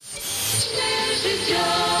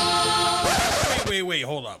Wait,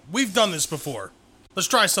 hold up. We've done this before. Let's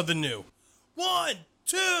try something new. 1,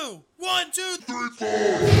 2, 1, 2, 3, 4.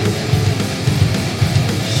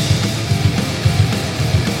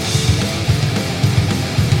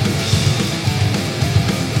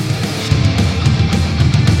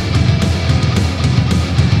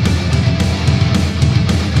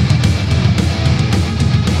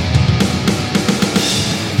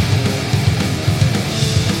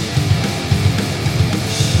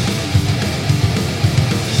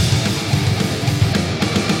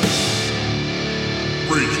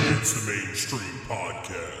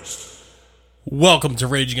 Welcome to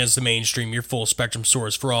Rage Against the Mainstream, your full spectrum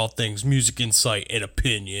source for all things music, insight, and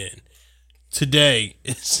opinion. Today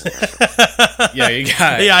is... Yeah, you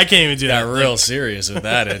got I can't even do that. Got real serious with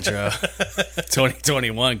that intro.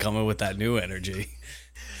 2021 coming with that new energy.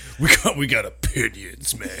 We got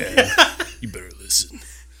opinions, man. You better listen.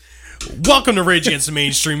 Welcome to Rage Against the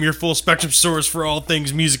Mainstream, your full spectrum source for all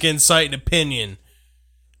things music, insight, and opinion.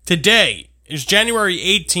 Today is January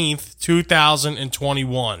 18th,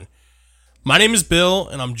 2021. My name is Bill,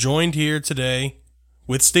 and I'm joined here today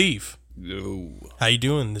with Steve. Yo. How you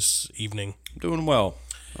doing this evening? I'm doing well.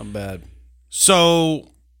 I'm bad.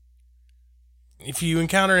 So, if you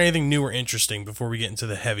encounter anything new or interesting before we get into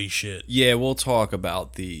the heavy shit. Yeah, we'll talk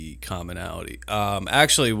about the commonality.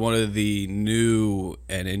 Actually, one of the new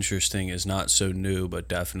and interesting is not so new, but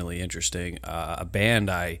definitely interesting. A band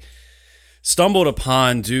I stumbled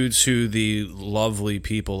upon due to the lovely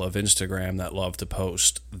people of Instagram that love to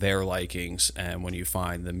post their likings, and when you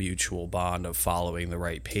find the mutual bond of following the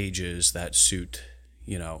right pages that suit,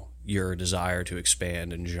 your desire to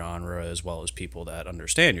expand in genre as well as people that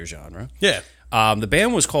understand your genre. Yeah. The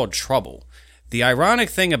band was called Trouble. The ironic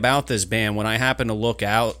thing about this band, when I happened to look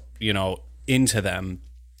out, into them,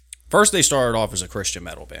 first they started off as a Christian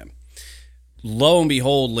metal band. Lo and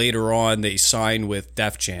behold, later on they signed with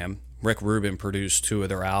Def Jam. Rick Rubin produced 2 of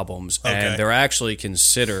their albums, and they're actually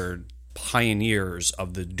considered pioneers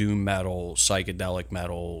of the doom metal, psychedelic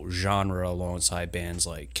metal genre alongside bands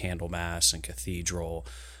like Candlemass and Cathedral.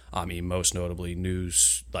 I mean, most notably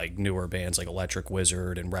newer bands like Electric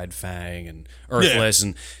Wizard and Red Fang and Earthless. Yeah.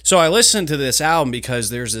 And so I listened to this album because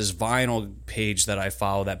there's this vinyl page that I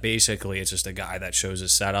follow that basically it's just a guy that shows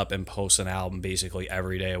his setup and posts an album basically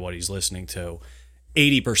every day of what he's listening to.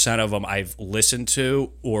 80% of them I've listened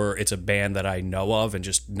to, or it's a band that I know of and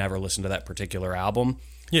just never listened to that particular album.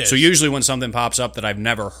 Yes. So usually when something pops up that I've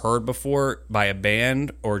never heard before by a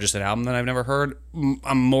band or just an album that I've never heard,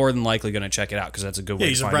 I'm more than likely going to check it out because that's a good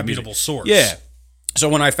way to find music. He's a reputable source. Yeah. So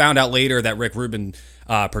when I found out later that Rick Rubin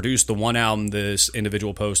produced the one album this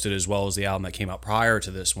individual posted as well as the album that came out prior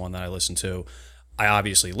to this one that I listened to, I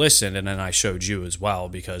obviously listened, and then I showed you as well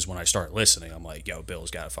because when I started listening, I'm like, yo,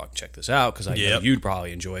 Bill's got to fucking check this out because I know you'd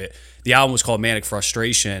probably enjoy it. The album was called Manic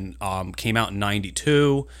Frustration, came out in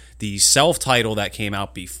 92. The self-title that came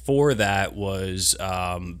out before that was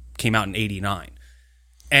came out in 89.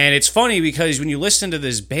 And it's funny because when you listen to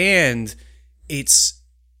this band, it's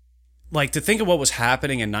like to think of what was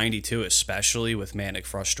happening in 92, especially with Manic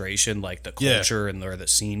Frustration, like the culture and where the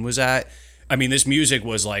scene was at. I mean, this music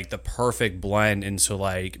was like the perfect blend into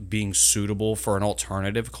like being suitable for an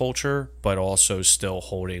alternative culture, but also still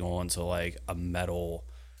holding on to like a metal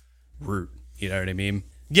root. You know what I mean?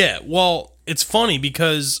 Yeah. Well, it's funny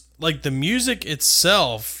because like the music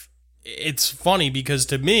itself, it's funny because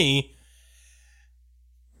to me,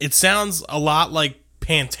 it sounds a lot like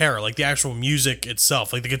Pantera, like the actual music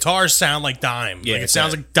itself. Like the guitars sound like Dime. Yeah, like, it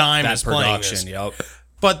sounds like Dime is playing this. Yep.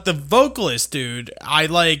 But the vocalist, dude, I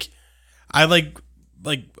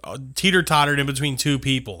teeter-tottered in between 2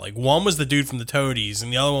 people. Like, one was the dude from the Toadies,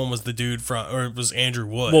 and the other one was the dude it was Andrew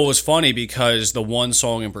Wood. Well, it was funny because the one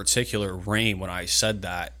song in particular, Rain, when I said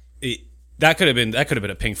that, that could have been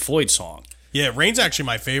a Pink Floyd song. Yeah, Rain's actually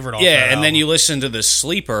my favorite off that and album. then you listen to The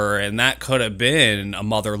Sleeper, and that could have been a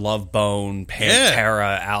Mother Love Bone,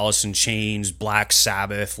 Pantera, Alice in Chains, Black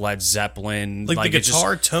Sabbath, Led Zeppelin. Like the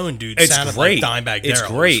guitar tone, dude, it's sounded great. like Dimebag Darrell. It's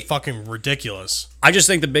great. It's fucking ridiculous. I just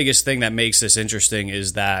think the biggest thing that makes this interesting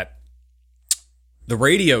is that the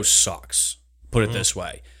radio sucks, put it this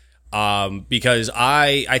way. Because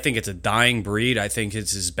I think it's a dying breed. I think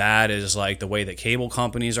it's as bad as like the way that cable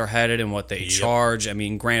companies are headed and what they charge. I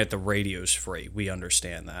mean, granted, the radio's free. We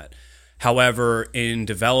understand that. However, in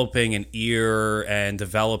developing an ear and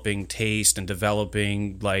developing taste and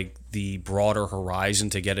developing like the broader horizon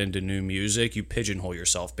to get into new music, you pigeonhole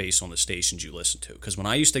yourself based on the stations you listen to. Because when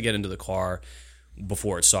I used to get into the car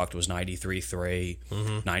before it sucked, it was 93.3,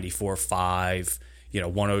 94.5.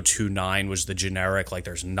 1029 was the generic, like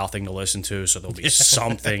there's nothing to listen to, so there'll be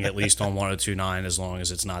something at least on 1029 as long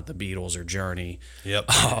as it's not the Beatles or Journey. Yep.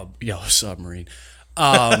 Yellow Submarine.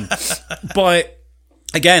 But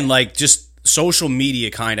again, like just social media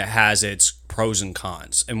kind of has its pros and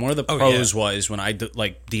cons. And one of the pros was when I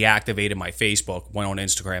deactivated my Facebook, went on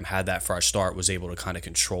Instagram, had that fresh start, was able to kind of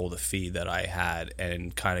control the feed that I had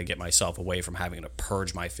and kind of get myself away from having to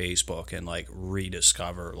purge my Facebook and like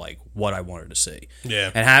rediscover like what I wanted to see.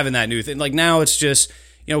 Yeah. And having that new thing, like now it's just,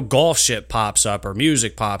 golf shit pops up or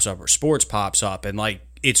music pops up or sports pops up, and like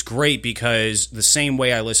it's great because the same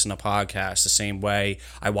way I listen to podcasts, the same way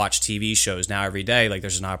I watch TV shows now every day, like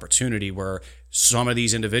there's an opportunity where some of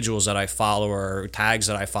these individuals that I follow or tags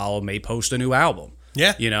that I follow may post a new album.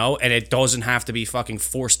 Yeah. And it doesn't have to be fucking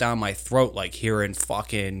forced down my throat like hearing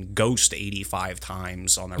fucking Ghost 85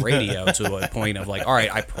 times on the radio to a point of like, all right,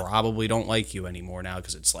 I probably don't like you anymore now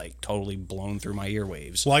because it's like totally blown through my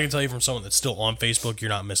earwaves. Well, I can tell you from someone that's still on Facebook, you're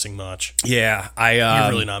not missing much. Yeah. You're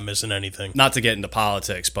really not missing anything. Not to get into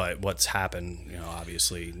politics, but what's happened,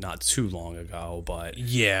 obviously not too long ago, but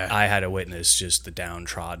yeah, I had to witness just the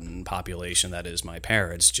downtrodden population that is my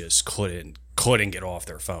parents just couldn't get off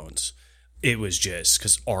their phones. It was just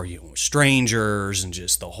because arguing with strangers and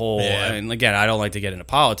just the whole, and again, I don't like to get into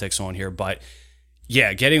politics on here, but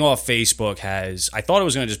yeah, getting off Facebook I thought it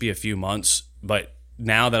was going to just be a few months, but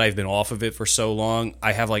now that I've been off of it for so long,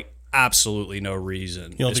 I have like absolutely no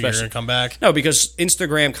reason. You don't think you're going to come back? No, because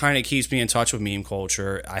Instagram kind of keeps me in touch with meme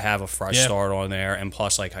culture. I have a fresh start on there. And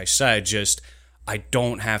plus, like I said, just I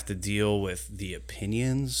don't have to deal with the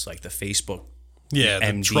opinions, like the Facebook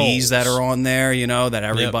MDs trolls that are on there, that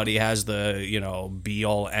everybody has the, be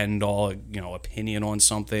all end all, opinion on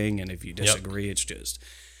something. And if you disagree,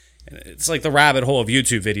 it's like the rabbit hole of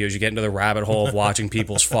YouTube videos. You get into the rabbit hole of watching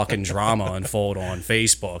people's fucking drama unfold on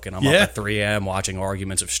Facebook. And I'm up at 3 a.m. watching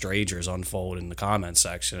arguments of strangers unfold in the comments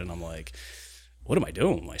section. And I'm like, what am I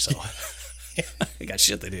doing with myself? I got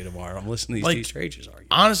shit to do tomorrow. I'm listening to these strangers argue.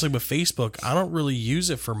 Honestly, with Facebook, I don't really use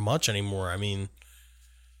it for much anymore. I mean,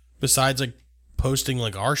 besides like posting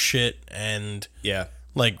like our shit and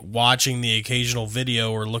like watching the occasional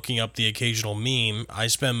video or looking up the occasional meme, I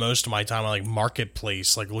spend most of my time on like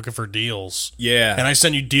Marketplace, like looking for deals. Yeah. And I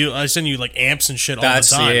send you like amps and shit all the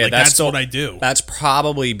time. Yeah, that's what I do. That's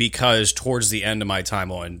probably because towards the end of my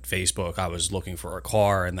time on Facebook, I was looking for a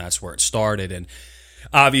car and that's where it started. And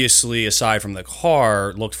obviously, aside from the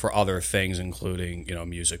car, looked for other things, including,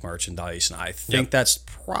 music merchandise. And I think that's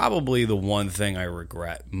probably the one thing I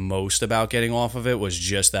regret most about getting off of it was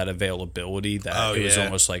just that availability, that it was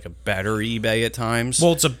almost like a better eBay at times.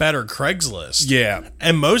 Well, it's a better Craigslist. Yeah.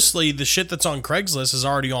 And mostly the shit that's on Craigslist is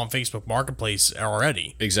already on Facebook Marketplace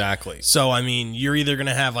already. Exactly. So, I mean, you're either going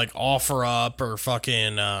to have like OfferUp or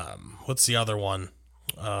fucking, what's the other one?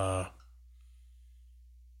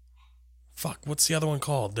 What's the other one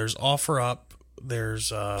called? There's OfferUp. There's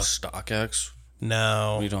StockX.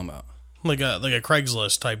 No. What are you talking about? Like a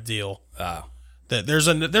Craigslist type deal. Oh. There's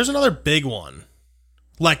another big one.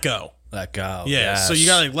 Letgo. Letgo. Yeah. Yes. So you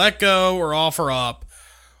got like Letgo or OfferUp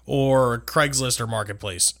or Craigslist or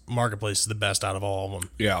Marketplace. Marketplace is the best out of all of them.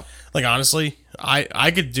 Yeah. Like honestly,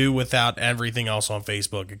 I could do without everything else on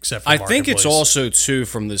Facebook except for Marketplace. I think it's also too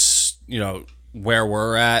from this, where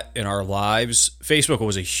we're at in our lives. Facebook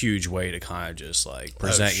was a huge way to kind of just like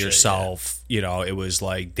present yourself. Yeah. It was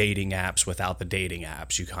like dating apps without the dating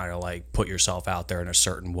apps. You kind of like put yourself out there in a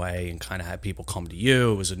certain way and kind of had people come to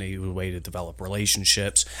you. It was a new way to develop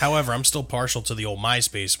relationships. However, I'm still partial to the old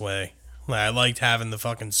MySpace way. Like, I liked having the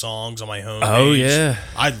fucking songs on my home. Oh yeah,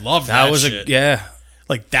 I loved that. That was shit.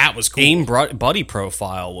 Like, that was cool. AIM Buddy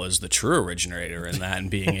Profile was the true originator in that,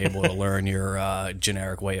 and being able to learn your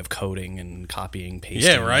generic way of coding and copying,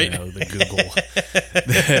 pasting. Yeah, right. The Google,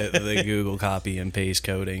 the Google copy and paste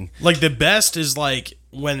coding. Like, the best is, like,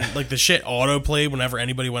 when, like, the shit autoplayed whenever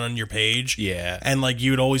anybody went on your page. Yeah. And, like,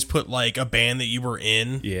 you would always put, like, a band that you were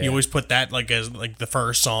in. Yeah. You always put that, like, as, like, the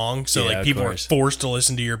first song. So, Yeah, like, people were forced to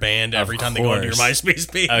listen to your band every time they go into your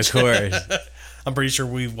MySpace page. Of course. I'm pretty sure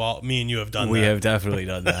me and you have done that. We have definitely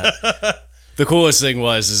done that. The coolest thing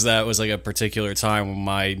was that it was like a particular time when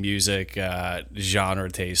my music genre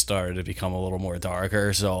taste started to become a little more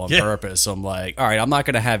darker. So on purpose, I'm like, all right, I'm not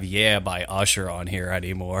going to have Yeah by Usher on here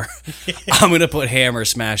anymore. I'm going to put Hammer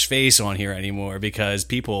Smash Face on here anymore because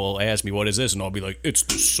people will ask me, what is this? And I'll be like, it's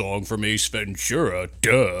the song from Ace Ventura,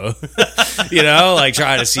 duh. Like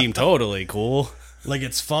trying to seem totally cool. Like,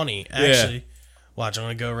 it's funny, actually. Yeah. Watch, I'm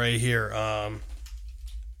going to go right here.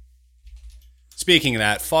 Speaking of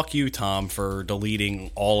that, fuck you, Tom, for deleting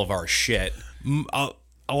all of our shit. A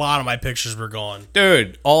lot of my pictures were gone.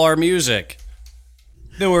 Dude, all our music.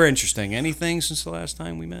 They were interesting. Anything since the last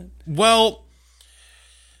time we met? Well,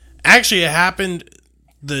 actually, it happened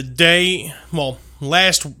the day,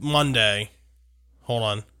 last Monday. Hold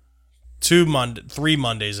on. 3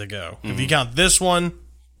 Mondays ago. If you count this one,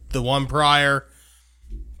 the one prior,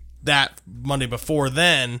 that Monday before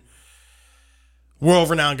then,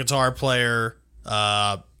 world-renowned guitar player,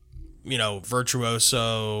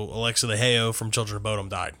 virtuoso Alexa Leheo from Children of Bodom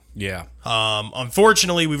died. Yeah.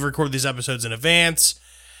 Unfortunately, we've recorded these episodes in advance,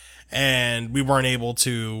 and we weren't able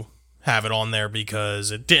to have it on there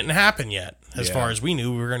because it didn't happen yet. As far as we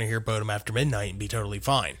knew, we were going to hear Bodom After Midnight and be totally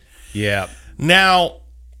fine. Yeah. Now,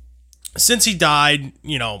 since he died,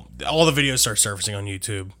 all the videos start surfacing on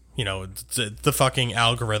YouTube. The fucking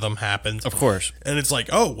algorithm happened. Of course. And it's like,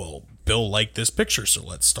 oh, well, Bill liked this picture, so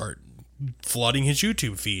let's start flooding his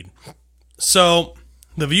YouTube feed. So,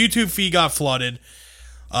 the YouTube feed got flooded.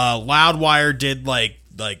 Loudwire did, like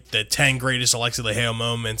the 10 greatest Alexa Leheo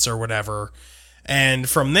moments or whatever. And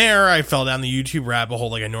from there, I fell down the YouTube rabbit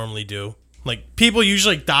hole like I normally do. Like, people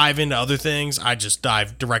usually dive into other things. I just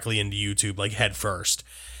dive directly into YouTube, like, head first.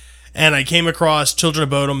 And I came across Children of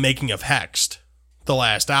Bodom Making of Hexed, the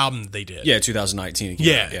last album that they did. Yeah, 2019.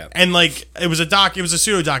 Yeah. And, like, it was a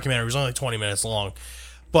pseudo documentary. It was only like 20 minutes long.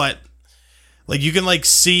 But, like, you can, like,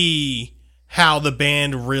 see how the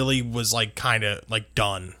band really was, like, kind of, like,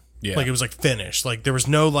 done. Yeah. Like, it was, like, finished. Like, there was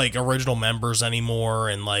no, like, original members anymore.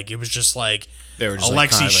 And, like, it was just, like, they were just Alexi like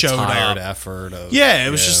kind of showed a tired up. effort of, it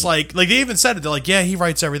was just like they even said it. They're like, yeah, he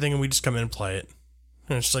writes everything, and we just come in and play it.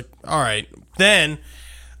 And it's just like, all right. Then,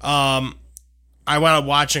 I wound up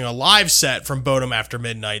watching a live set from Bodom After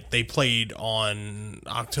Midnight. They played on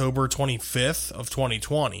October 25th of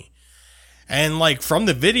 2020, and like from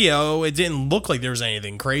the video, it didn't look like there was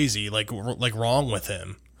anything crazy like wrong with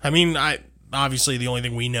him. I mean, obviously the only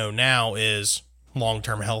thing we know now is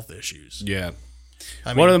long-term health issues. Yeah. I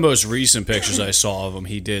mean, one of the most recent pictures I saw of him,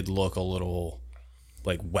 he did look a little,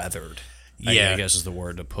 like, weathered. I guess is the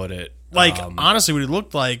word to put it. Like, honestly, what he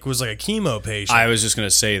looked like was like a chemo patient. I was just going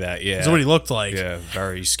to say that, yeah. That's what he looked like. Yeah,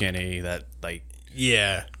 very skinny, that, like,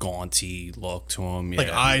 gaunty look to him. Yeah. Like,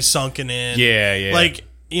 eyes sunken in. Yeah. Like,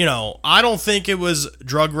 I don't think it was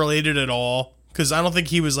drug-related at all, because I don't think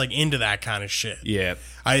he was, like, into that kind of shit. Yeah.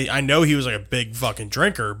 I know he was like a big fucking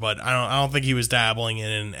drinker, but I don't think he was dabbling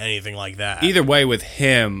in anything like that. Either way, with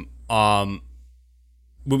him,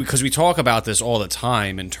 because we talk about this all the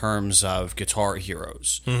time in terms of guitar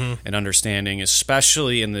heroes and understanding,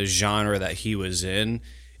 especially in the genre that he was in,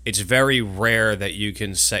 it's very rare that you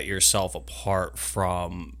can set yourself apart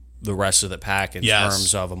from the rest of the pack in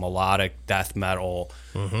terms of a melodic death metal,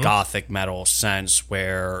 gothic metal sense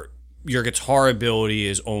where your guitar ability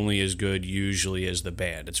is only as good usually as the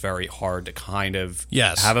band. It's very hard to kind of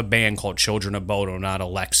have a band called Children of Bodom, not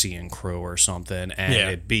Alexian Crew or something, and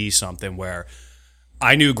it be something where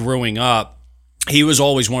I knew growing up, he was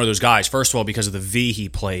always one of those guys, first of all, because of the V he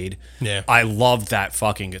played. Yeah. I loved that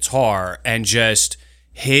fucking guitar, and just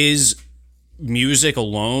his music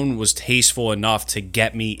alone was tasteful enough to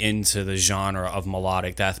get me into the genre of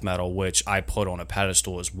melodic death metal, which I put on a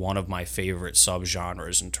pedestal as one of my favorite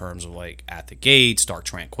subgenres in terms of like At the Gates, Dark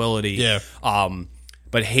Tranquillity. Yeah.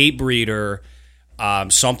 But Hatebreeder,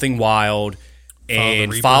 Something Wild,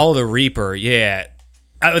 and Follow the Reaper. Yeah.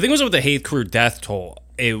 I think it was with the Hate Crew Death Toll.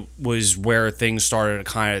 It was where things started to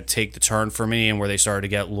kind of take the turn for me and where they started to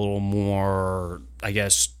get a little more, I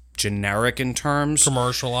guess, generic in terms.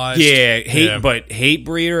 Commercialized. But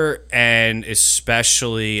Hatebreeder, and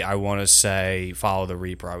especially I want to say Follow the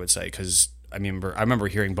Reaper, I would say, because I remember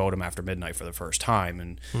hearing Bodom After Midnight for the first time,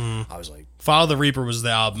 and I was like, Follow the Reaper was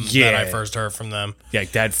the album that I first heard from them. Yeah,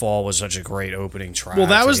 Deadfall was such a great opening track. Well,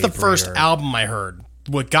 that was the first album I heard.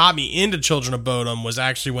 What got me into Children of Bodom was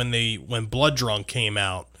actually when Blood Drunk came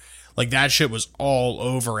out. Like, that shit was all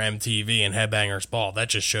over MTV and Headbangers Ball. That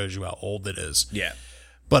just shows you how old it is. Yeah.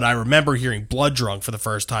 But I remember hearing Blood Drunk for the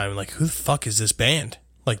first time, and like, who the fuck is this band?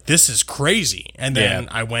 Like, this is crazy. And then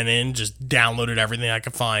I went in, just downloaded everything I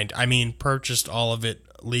could find. I mean, purchased all of it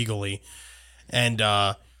legally. And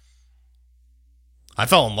I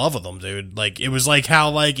fell in love with them, dude. Like, it was like how,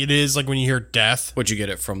 like, it is, like, when you hear Death. Would you get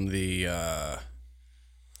it from the...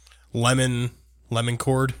 Lemon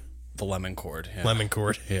Chord? The Lemon Chord. Yeah. Lemon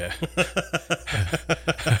Chord. Yeah. All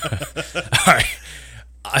right.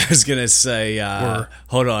 I was going to say,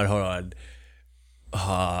 hold on. What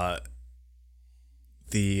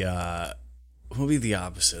would be the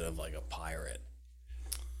opposite of like a pirate?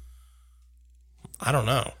 I don't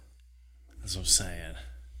know. That's what I'm saying.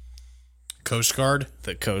 Coast Guard?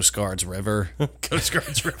 The Coast Guard's River. Coast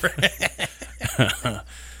Guard's River.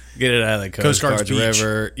 Get it out of the Coast Guard's Guard's Beach.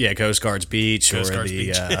 River. Yeah, Coast Guard's Beach Coast or Guard's the,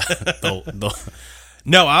 Beach. the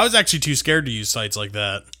No, I was actually too scared to use sites like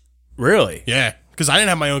that. Really? Yeah, because I didn't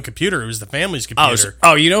have my own computer. It was the family's computer.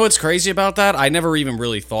 You know what's crazy about that? I never even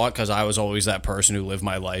really thought, because I was always that person who lived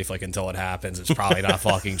my life like until it happens. It's probably not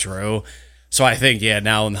fucking true. So I think, yeah,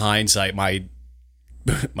 now in hindsight, my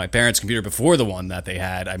parents' computer before the one that they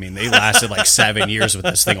had, I mean, they lasted like 7 years with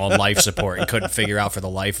this thing on life support and couldn't figure out for the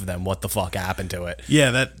life of them what the fuck happened to it. Yeah,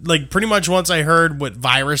 that like pretty much once I heard what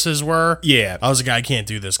viruses were, Yeah. I was like, I can't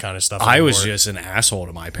do this kind of stuff I anymore. was just an asshole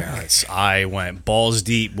to my parents. I went balls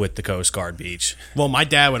deep with the Coast Guard Beach. Well, my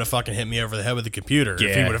dad would have fucking hit me over the head with the computer if he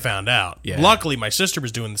Yeah. would have found out. Yeah. Luckily, my sister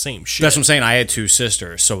was doing the same shit. That's what I'm saying. I had two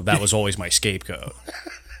sisters, so that was always my scapegoat.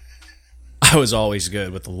 I was always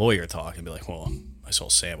good with the lawyer talk and be like, well, I saw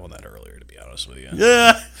Sam on that earlier, to be honest with you.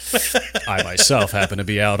 Yeah. I myself happened to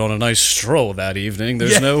be out on a nice stroll that evening.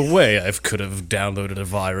 There's no way I could have downloaded a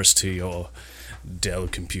virus to your Dell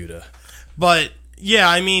computer. But yeah,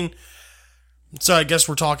 I mean, so I guess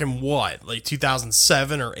we're talking what, like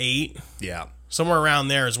 2007 or 8? Yeah. Somewhere around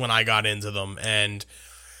there is when I got into them. And,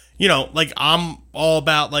 you know, like I'm all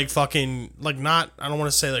about like fucking, like not, I don't want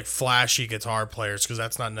to say like flashy guitar players because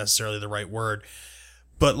that's not necessarily the right word,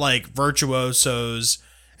 but like virtuosos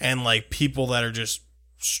and like people that are just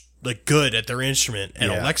like good at their instrument.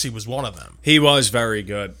 And Yeah. Alexi was one of them. He was very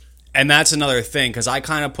good. And that's another thing, because I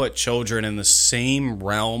kind of put Children in the same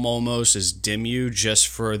realm almost as Dimmu, just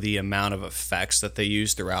for the amount of effects that they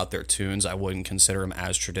use throughout their tunes. I wouldn't consider them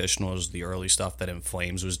as traditional as the early stuff that In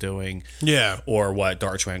Flames was doing, Yeah. or what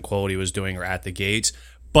Dark Tranquility was doing, or At the Gates.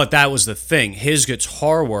 But that was the thing. His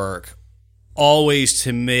guitar work always,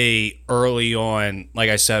 to me, early on, like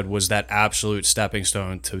I said, was that absolute stepping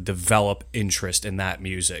stone to develop interest in that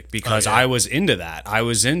music, because I was into that. I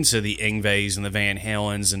was into the Yngwies and the Van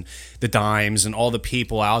Halens and the Dimes and all the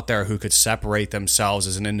people out there who could separate themselves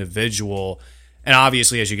as an individual. And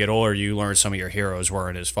obviously, as you get older, you learn some of your heroes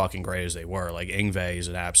weren't as fucking great as they were. Like Yngwie is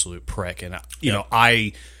an absolute prick, and you know,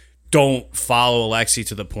 I don't follow Alexi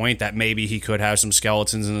to the point that maybe he could have some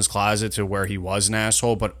skeletons in his closet to where he was an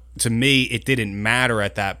asshole. But to me, it didn't matter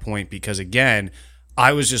at that point, because, again,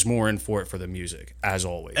 I was just more in for it for the music, as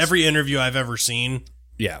always. Every interview I've ever seen,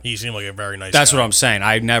 Yeah. he seemed like a very nice That's guy. what I'm saying.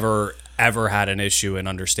 I never, ever had an issue in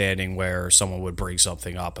understanding where someone would bring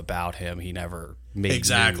something up about him. He never made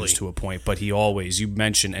Exactly. news to a point. But he always, you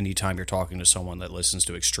mentioned anytime you're talking to someone that listens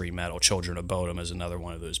to extreme metal, Children of Bodom is another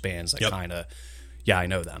one of those bands that kind of, yeah, I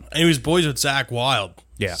know them. And he was boys with Zach Wilde.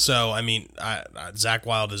 Yeah. So, I mean, Zach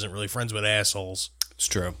Wilde isn't really friends with assholes. It's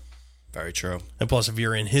true. Very true. And plus, if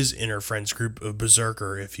you're in his inner friends group of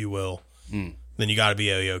Berserker, if you will, then you got to be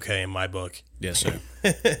A-OK in my book. Yes, sir.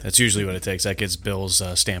 That's usually what it takes. That gets Bill's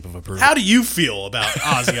stamp of approval. How do you feel about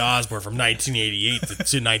Ozzy Osbourne from 1988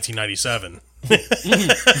 to 1997?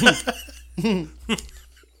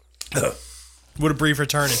 What a brief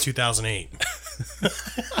return in 2008.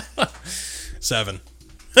 7.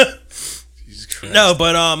 Jesus Christ. No,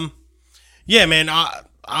 but yeah, man.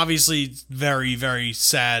 Obviously, it's very, very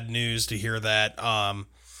sad news to hear that.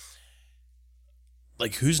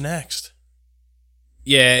 Like, who's next?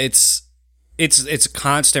 Yeah, it's a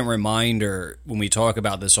constant reminder when we talk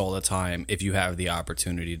about this all the time. If you have the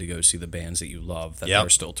opportunity to go see the bands that you love that Yep. they're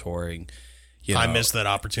still touring, you I know, missed that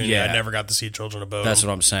opportunity. yeah. I never got to see Children of Bodom. That's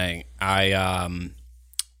what I'm saying. I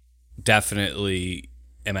definitely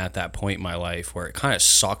am at that point in my life where it kind of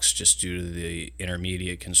sucks just due to the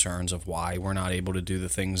intermediate concerns of why we're not able to do the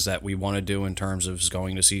things that we want to do in terms of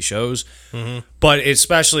going to see shows. But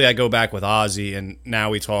especially I go back with Ozzy, and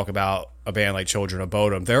now we talk about a band like Children of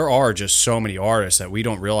Bodom. There are just so many artists that we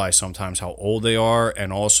don't realize sometimes how old they are,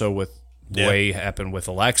 and also with the way happened with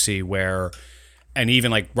Alexi, where, and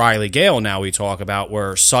even like Riley Gale now we talk about,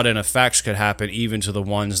 where sudden effects could happen even to the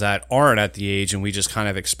ones that aren't at the age, and we just kind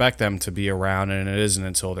of expect them to be around, and it isn't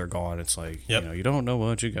until they're gone. It's like, you know, you don't know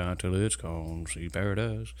what you got till it's gone. See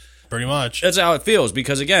paradise. Pretty much. That's how it feels,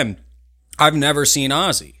 because again, I've never seen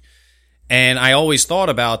Ozzy, and I always thought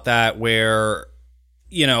about that where,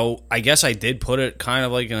 you know, I guess I did put it kind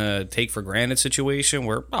of like in a take for granted situation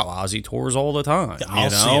where, oh, Ozzy tours all the time. I'll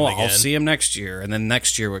see him again. I'll see him next year. And then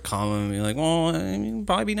next year would come and be like, well, I mean,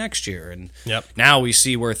 probably be next year. And now we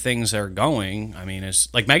see where things are going. I mean,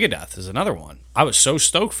 it's like Megadeth is another one. I was so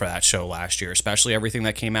stoked for that show last year, especially everything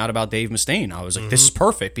that came out about Dave Mustaine. I was like, this is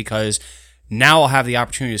perfect, because now I'll have the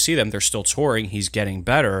opportunity to see them. They're still touring. He's getting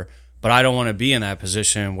better. But I don't want to be in that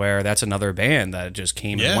position where that's another band that just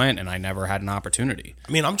came and went, and I never had an opportunity.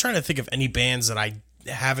 I mean, I'm trying to think of any bands that I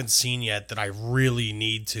haven't seen yet that I really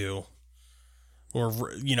need to, or,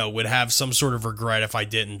 you know, would have some sort of regret if I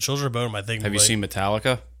didn't. Children of Bodom, I think. Have you seen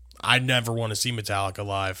Metallica? I never want to see Metallica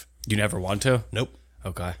live. You never want to? Nope.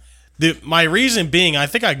 Okay. My reason being, I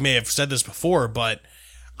think I may have said this before, but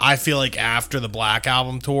I feel like after the Black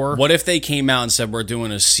Album tour... What if they came out and said we're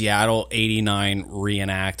doing a Seattle 89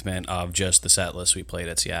 reenactment of just the set list we played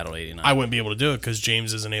at Seattle 89? I wouldn't be able to do it because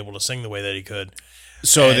James isn't able to sing the way that he could.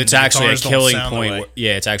 So And it's the actually a guitars don't killing sound point. the way.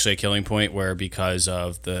 Yeah, it's actually a killing point where because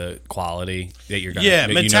of the quality that you're going to Yeah,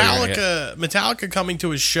 Metallica coming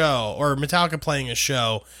to a show, or Metallica playing a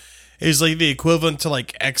show, is like the equivalent to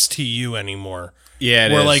like XTU anymore. Yeah,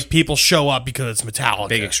 it where is. like people show up because it's Metallica.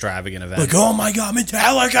 Big extravagant event. Like, oh my god,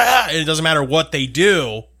 Metallica! And it doesn't matter what they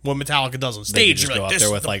do, what Metallica does on They stage. just You're go like, up this there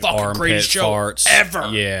is with the like fucking armpit greatest show farts ever.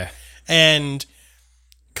 Yeah. And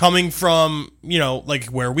coming from, you know, like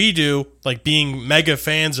where we do, like being mega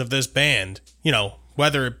fans of this band, you know,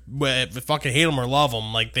 whether we fucking hate them or love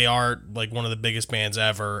them, like they are like one of the biggest bands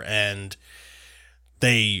ever, and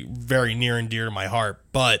they very near and dear to my heart.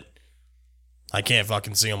 But I can't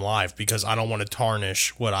fucking see them live because I don't want to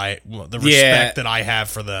tarnish the respect that I have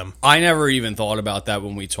for them. I never even thought about that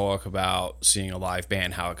when we talk about seeing a live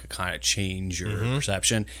band, how it could kind of change your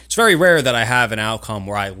perception. It's very rare that I have an outcome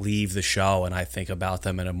where I leave the show and I think about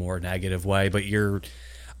them in a more negative way, but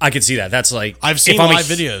I could see that. That's like... I've seen live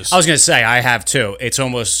videos. I was going to say, I have too. It's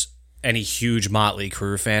almost any huge Motley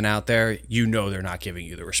Crue fan out there, you know they're not giving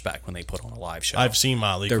you the respect when they put on a live show. I've seen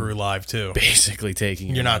Motley Crue live too. Basically taking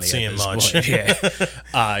your You're not money seeing at this much. point.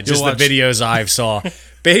 Yeah. Just the videos I've saw.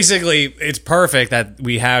 Basically, it's perfect that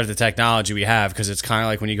we have the technology we have because it's kind of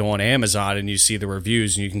like when you go on Amazon and you see the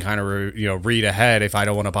reviews and you can kind of read ahead if I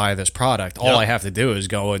don't want to buy this product. All I have to do is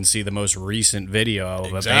go and see the most recent video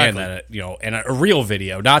of a band that and a real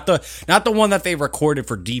video, not the one that they recorded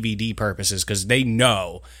for DVD purposes because they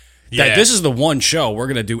know that this is the one show we're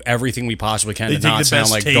gonna do everything we possibly can to not sound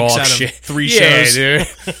like dog shit. 3 shows, dude.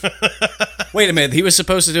 Wait a minute, he was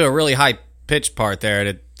supposed to do a really high pitched part there, and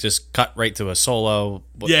it just cut right to a solo.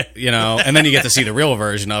 Yeah, and then you get to see the real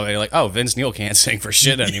version of it. You're like, oh, Vince Neil can't sing for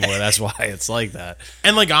shit anymore. That's why it's like that.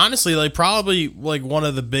 And like honestly, like probably like one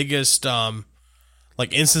of the biggest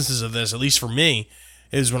like instances of this, at least for me,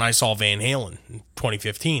 is when I saw Van Halen in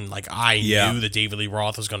 2015. Like I knew that David Lee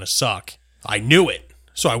Roth was gonna suck. I knew it.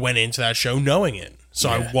 So I went into that show knowing it. So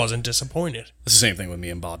I wasn't disappointed. It's the same thing with me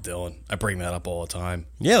and Bob Dylan. I bring that up all the time.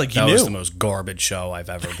 Yeah, like that was the most garbage show I've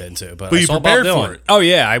ever been to. But I you saw prepared Bob Dylan. for it. Oh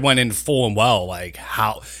yeah, I went in full and well. Like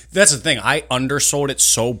how? That's the thing. I undersold it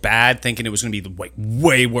so bad, thinking it was going to be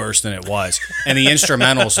way worse than it was. And the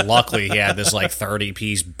instrumentals, luckily, he had this like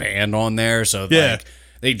 30-piece band on there, so like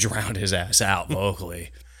they drowned his ass out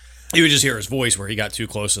vocally. You would just hear his voice where he got too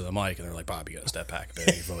close to the mic, and they're like, "Bob, you got to step back a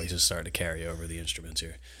bit." Your voice just started to carry over the instruments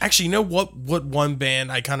here. Actually, you know what one band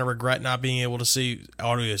I kind of regret not being able to see?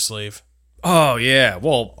 Audioslave. Oh yeah,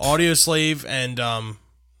 well, Audioslave and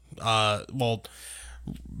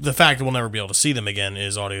the fact that we'll never be able to see them again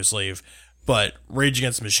is Audioslave. But Rage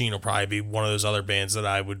Against the Machine will probably be one of those other bands that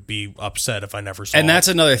I would be upset if I never saw. And that's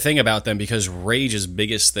another thing about them because Rage's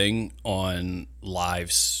biggest thing on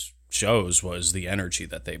live shows was the energy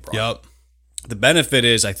that they brought. Yep. The benefit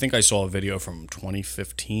is, I think I saw a video from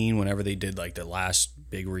 2015 whenever they did like the last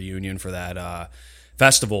big reunion for that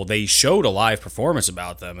festival. They showed a live performance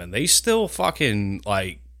about them, and they still fucking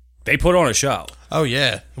like they put on a show. Oh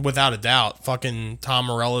yeah, without a doubt. Fucking Tom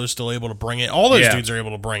Morello's still able to bring it. All those dudes are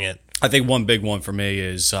able to bring it. I think one big one for me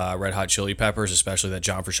is Red Hot Chili Peppers, especially that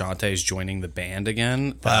John Frusciante is joining the band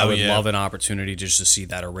again. I would love an opportunity just to see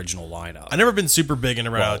that original lineup. I've never been super big into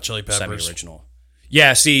Red Hot Chili Peppers. Semi-original.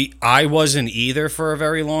 Yeah, see, I wasn't either for a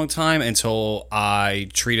very long time until I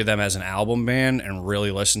treated them as an album band and really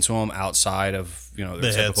listened to them outside of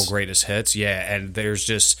their typical greatest hits. Yeah, and there's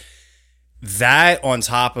just that on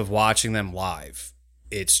top of watching them live.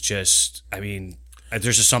 It's just, I mean,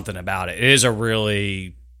 there's just something about it. It is a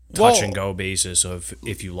really touch and go basis of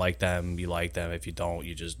if you like them, you like them. If you don't,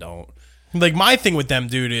 you just don't. Like my thing with them,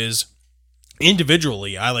 dude, is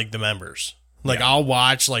individually, I like the members. Like I'll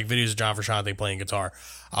watch like videos of John Frusciante playing guitar.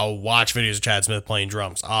 I'll watch videos of Chad Smith playing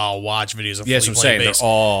drums. I'll watch videos of Flea playing bass. They're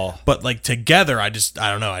all. But like together, I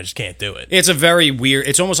don't know. I just can't do it. It's a very weird.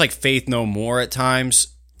 It's almost like Faith No More at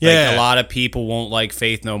times. Yeah, like a lot of people won't like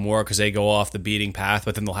Faith No More because they go off the beating path,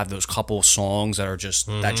 but then they'll have those couple of songs that are just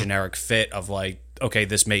that generic fit of like, okay,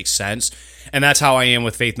 this makes sense. And that's how I am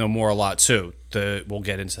with Faith No More a lot too. We'll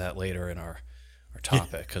get into that later in our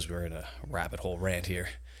topic because we're in a rabbit hole rant here.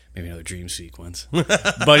 Maybe another dream sequence.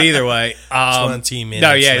 But either way, 20 minutes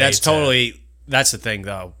no, yeah, that's totally, that's the thing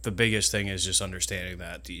though. The biggest thing is just understanding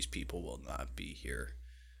that these people will not be here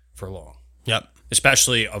for long. Yep.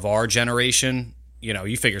 Especially of our generation.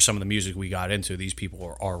 you figure some of the music we got into, these people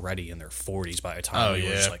were already in their 40s by the time they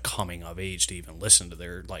were just like coming of age to even listen to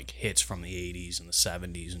their like hits from the 80s and the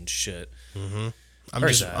 70s and shit. Mm-hmm.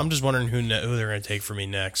 I'm just wondering who they're going to take for me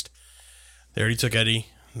next. They already took Eddie.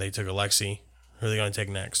 They took Alexi. Who are they going to take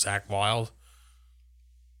next? Zach Wilde?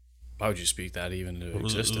 Why would you speak that even into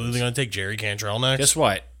existence? Who are they going to take? Jerry Cantrell next? Guess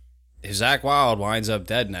what? If Zach Wilde winds up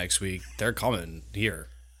dead next week, they're coming here.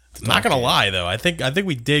 Not gonna lie though, I think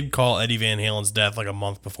we did call Eddie Van Halen's death like a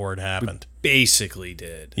month before it happened. We basically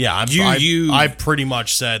did. Yeah, I pretty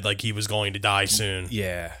much said like he was going to die soon.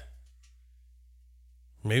 Yeah.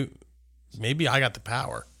 Maybe I got the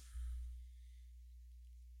power.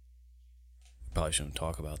 Probably shouldn't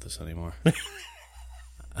talk about this anymore.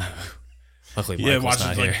 Luckily, yeah, Michael's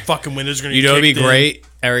not here. Like fucking windows gonna. You know, it'd be great.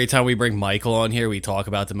 Every time we bring Michael on here, we talk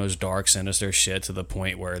about the most dark, sinister shit to the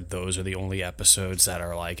point where those are the only episodes that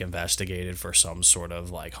are like investigated for some sort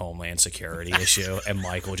of like Homeland Security issue, and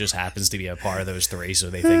Michael just happens to be a part of those three, so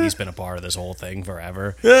they think he's been a part of this whole thing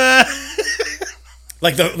forever.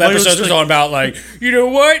 Like the episodes are talking about, like, you know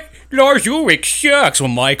what, Lars Ulrich sucks.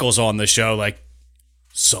 When Michael's on the show, like,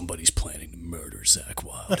 somebody's planning to murder Zach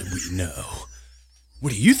Wilde, and we know.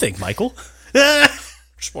 What do you think, Michael?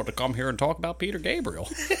 Just want to come here and talk about Peter Gabriel.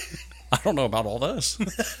 I don't know about all this.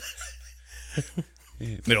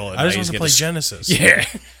 Middle of the I just night, want to play Genesis. Yeah.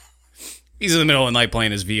 He's in the middle of the night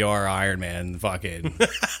playing his VR Iron Man, fucking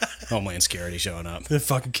Homeland Security showing up. They're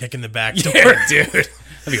fucking kicking the back door. Yeah, dude. That'd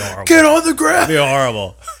be horrible. Get on the ground. That'd be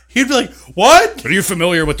horrible. He'd be like, what? Are you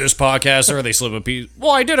familiar with this podcast, sir? They slip a piece.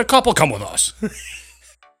 Well, I did a couple. Come with us.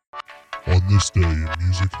 On this day in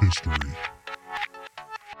music history.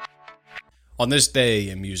 On this day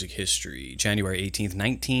in music history, January 18th,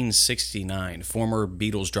 1969, former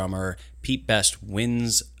Beatles drummer Pete Best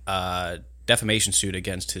wins a defamation suit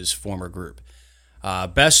against his former group.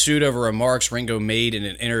 Best sued over remarks Ringo made in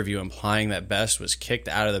an interview implying that Best was kicked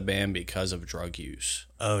out of the band because of drug use.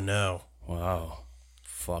 Oh, no. Wow.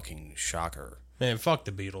 Fucking shocker. Man, fuck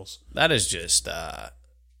the Beatles. That is just...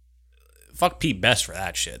 fuck Pete Best for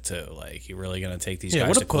that shit too. Like, you really gonna take these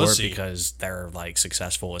guys to court pussy. because they're like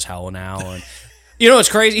successful as hell now? And you know, it's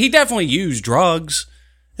crazy. He definitely used drugs.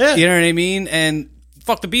 Yeah. You know what I mean? And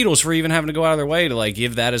fuck the Beatles for even having to go out of their way to like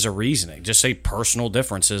give that as a reasoning. Just say personal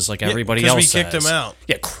differences like everybody else we says. kicked him out.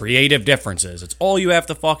 Yeah, creative differences. It's all you have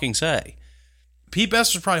to fucking say. Pete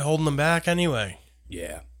Best was probably holding them back anyway.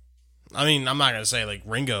 Yeah. I mean, I'm not gonna say like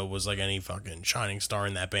Ringo was like any fucking shining star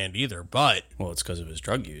in that band either, but Well, it's because of his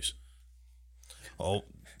drug use. well,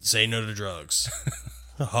 say no to drugs.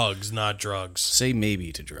 Hugs, not drugs. Say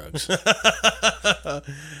maybe to drugs.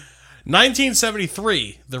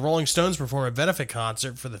 1973, the Rolling Stones perform a benefit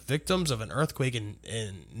concert for the victims of an earthquake in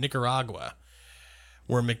Nicaragua,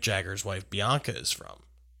 where Mick Jagger's wife Bianca is from.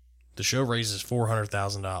 The show raises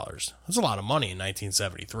 $400,000. That's a lot of money in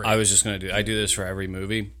 1973. I was just gonna I do this for every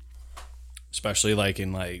movie, especially like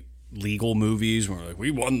in like legal movies where like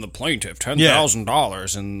we won the plaintiff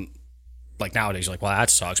 $10,000, and like nowadays you're like, well, that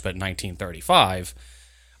sucks, but in 1935,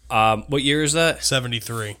 what year is that?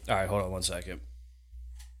 73. All right, hold on one second.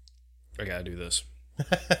 I gotta do this.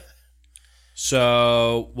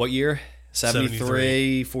 So what year?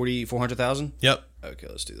 73, 400,000. Yep. Okay,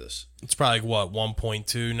 let's do this. It's probably like, what,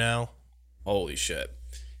 1.2 now? Holy shit.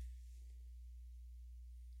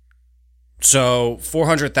 So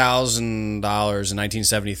 $400,000 in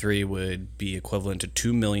 1973 would be equivalent to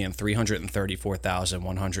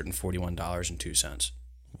 $2,334,141.02.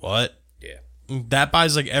 What? Yeah. That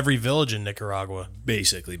buys like every village in Nicaragua.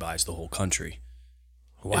 Basically buys the whole country.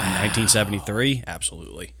 Wow. In 1973?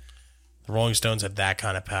 Absolutely. The Rolling Stones have that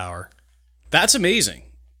kind of power. That's amazing.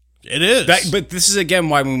 It is. But this is, again,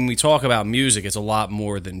 why when we talk about music, it's a lot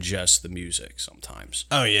more than just the music sometimes.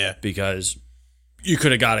 Oh, yeah. Because you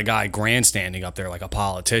could have got a guy grandstanding up there like a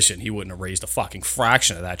politician. He wouldn't have raised a fucking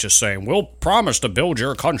fraction of that, just saying, we'll promise to build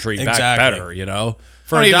your country back better, you know?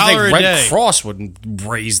 For I don't even $1 think a Red day. Cross wouldn't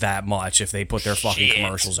raise that much if they put their fucking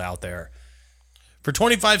commercials out there. For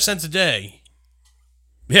 25 cents a day.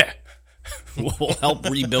 Yeah. We'll help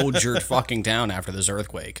rebuild your fucking town after this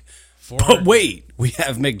earthquake. But wait, we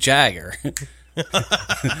have Mick Jagger.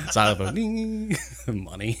 It's not about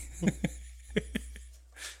money.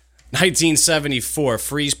 1974,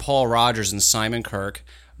 Freeze Paul Rogers and Simon Kirke,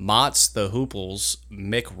 Mott's The Hooples,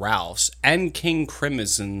 Mick Ralphs, and King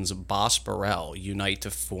Crimson's Boss Burrell unite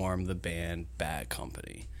to form the band Bad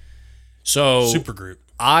Company. So Supergroup.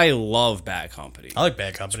 I love Bad Company. I like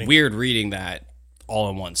Bad Company. It's weird reading that all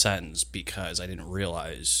in one sentence because I didn't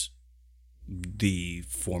realize the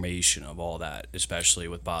formation of all that, especially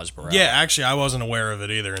with Boz Burrell. Yeah, actually, I wasn't aware of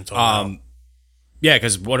it either until now. Yeah,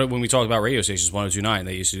 because when we talked about radio stations, 102.9,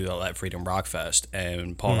 they used to do that Freedom Rock Fest,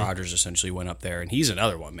 and Paul Rogers essentially went up there, and he's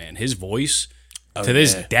another one, man. His voice to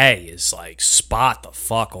this day is like spot the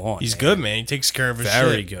fuck on. He's good, man. He takes care of his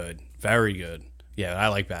Very shit. good. Very good. Yeah, I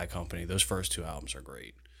like Bad Company. Those first 2 albums are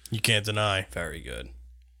great. You can't deny. Very good.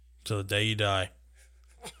 Till the day you die.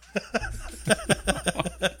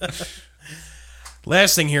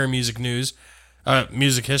 Last thing here in music news,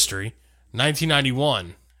 music history.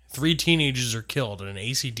 1991, 3 teenagers are killed at an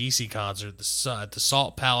AC/DC concert at the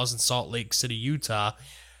Salt Palace in Salt Lake City, Utah,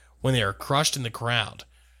 when they are crushed in the crowd.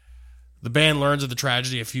 The band learns of the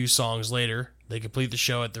tragedy a few songs later. They complete the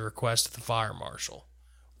show at the request of the fire marshal.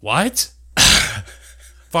 What?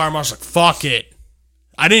 Fire marshal's like, fuck it.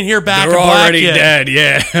 I didn't hear back. They're already yet. dead,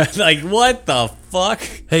 yeah. Like, what the fuck?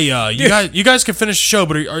 Hey, you guys can finish the show,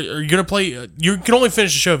 but are you gonna play? You can only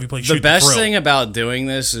finish the show if you play. Shoot The best Thrill. thing about doing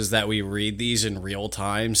this is that we read these in real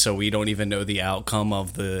time, so we don't even know the outcome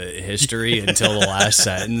of the history until the last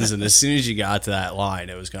sentence. And as soon as you got to that line,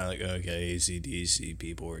 it was kind of like, okay, AC/DC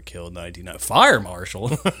people were killed 1990. Fire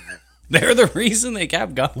marshal. They're the reason they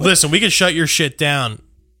kept going. Listen, we can shut your shit down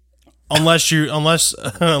unless Shoot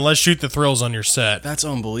the Thrill's on your set. That's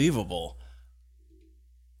unbelievable.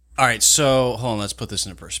 All right, so hold on, let's put this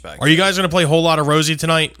into perspective. Are you guys gonna play Whole Lotta Rosie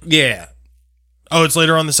tonight? Yeah. Oh, it's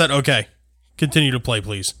later on the set. Okay, continue to play,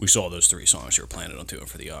 please. We saw those 3 songs you were planning on doing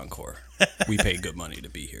for the encore. We paid good money to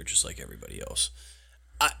be here, just like everybody else.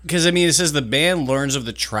 Because, I mean, it says the band learns of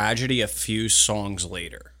the tragedy a few songs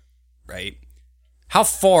later, right? How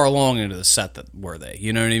far along into the set were they?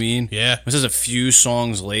 You know what I mean? Yeah. It says a few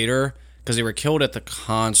songs later, because they were killed at the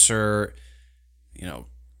concert,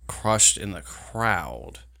 crushed in the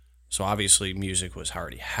crowd. So obviously music was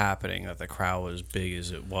already happening, that the crowd was as big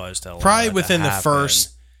as it was. Probably within the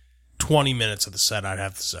first 20 minutes of the set, I'd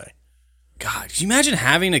have to say. God, can you imagine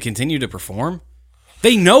having to continue to perform?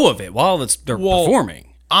 They know of it while they're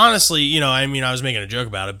performing. Honestly, I was making a joke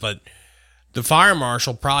about it, but the fire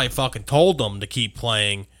marshal probably fucking told them to keep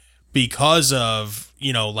playing because of,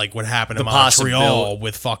 like what happened in Montreal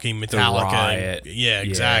with fucking Metallica. Riot. Yeah,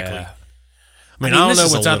 exactly. Yeah. I don't know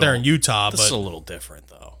what's out there in Utah, This but is a little different,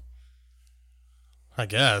 though. I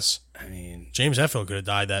guess. I mean, James Hetfield could have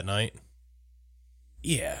died that night.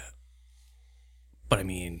 yeah. But I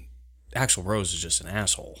mean, Axl Rose is just an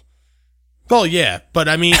asshole. Well, yeah, but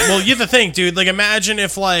you have to think, dude. Like, imagine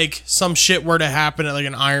if like some shit were to happen at like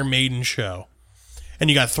an Iron Maiden show, and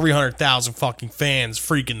you got 300,000 fucking fans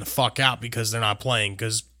freaking the fuck out because they're not playing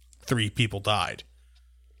because 3 people died.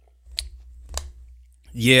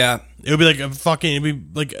 Yeah, It would be like it'd be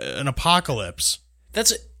like an apocalypse.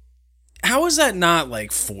 How is that not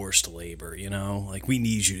like forced labor? Like we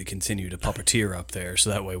need you to continue to puppeteer up there, so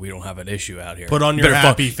that way we don't have an issue out here. Put on your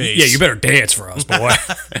happy face. Yeah, you better dance for us, boy.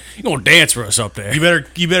 You gonna dance for us up there?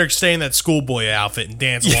 You better stay in that schoolboy outfit and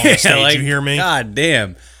dance along the stage. You hear me? God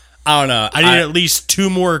damn. I don't know. I need at least 2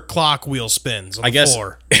 more clock wheel spins on the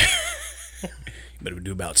floor. Better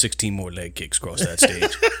do about 16 more leg kicks across that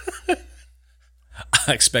stage.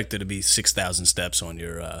 I expect it to be 6,000 steps on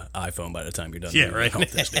your iPhone by the time you're done. Yeah, right.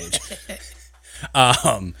 Off that stage.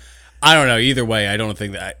 I don't know. Either way, I don't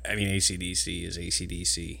think that. I mean, AC/DC is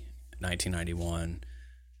AC/DC. 1991,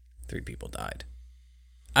 3 people died.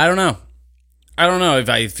 I don't know. I don't know if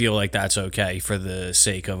I feel like that's okay for the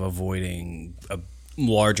sake of avoiding a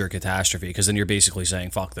larger catastrophe, because then you're basically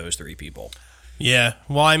saying fuck those 3 people. Yeah.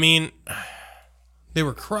 Well, they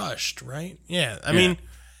were crushed, right? Yeah. I mean,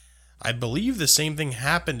 I believe the same thing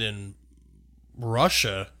happened in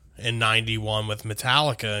Russia in 91 with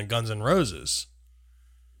Metallica and Guns N' Roses.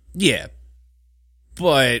 Yeah.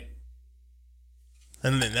 But...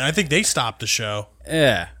 And then I think they stopped the show.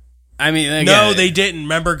 Yeah. I mean... Again, no, they didn't.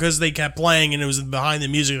 Remember, because they kept playing and it was behind the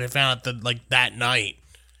music they found out that night.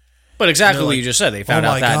 But exactly what you just said. They found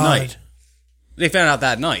out that night. They found out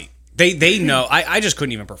that night. They know. I just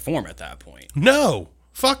couldn't even perform at that point. No.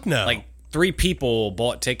 Fuck no. Like, 3 people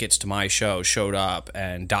bought tickets to my show, showed up,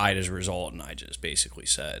 and died as a result, and I just basically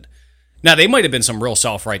said... Now, they might have been some real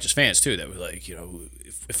self-righteous fans, too, that were like,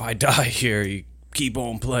 if I die here, you keep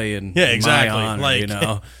on playing. Yeah, exactly. My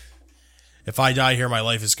honor, if I die here, my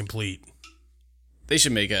life is complete. They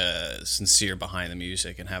should make a sincere behind the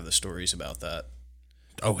music and have the stories about that.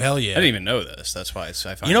 Oh, hell yeah. I didn't even know this. That's why I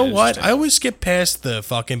find You know what? I always skip past the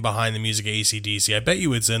fucking behind the music AC/DC. I bet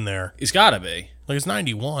you it's in there. It's gotta be. Like, it's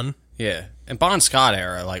 91. Yeah. And Bon Scott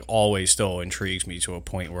era, like, always still intrigues me to a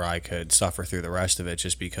point where I could suffer through the rest of it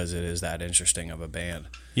just because it is that interesting of a band.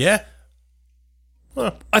 Yeah.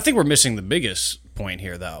 Huh. I think we're missing the biggest point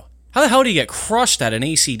here, though. How the hell do you get crushed at an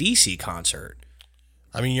AC/DC concert?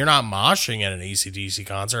 You're not moshing at an AC/DC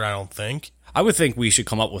concert, I don't think. I would think we should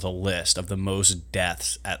come up with a list of the most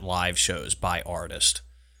deaths at live shows by artist.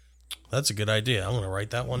 That's a good idea. I'm going to write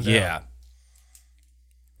that one down. Yeah.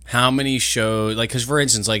 How many shows, like, because for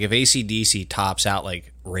instance, like if AC/DC tops out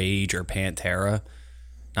like Rage or Pantera,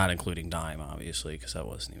 not including Dime, obviously, because that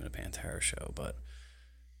wasn't even a Pantera show, but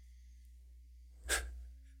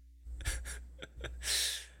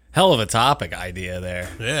hell of a topic idea there.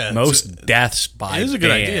 Yeah. Most deaths by It is a good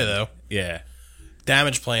band. idea, though. Yeah.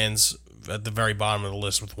 Damage Plan's at the very bottom of the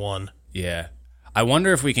list with 1. Yeah. I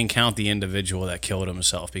wonder if we can count the individual that killed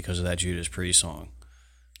himself because of that Judas Priest song.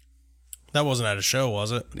 That wasn't at a show,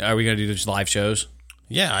 was it? Are we going to do just live shows?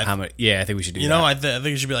 Yeah. How many? Yeah, I think we should do that. You know, I think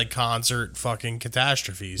it should be like concert fucking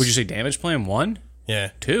catastrophes. Would you say Damage Plan 1?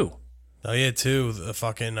 Yeah. 2? Oh, yeah, 2. The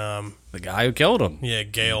fucking, The guy who killed him. yeah,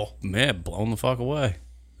 Gale. Man, blown the fuck away.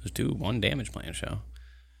 There's 1 Damage Plan show.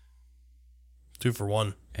 2 for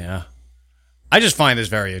 1. Yeah. I just find this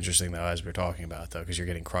very interesting, though, as we're talking about, though, because you're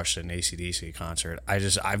getting crushed at an AC/DC concert.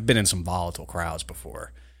 I've been in some volatile crowds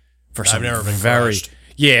before. For some I've never been very, crushed.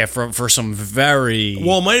 Yeah, for some very...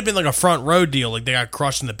 Well, it might have been like a front row deal. Like they got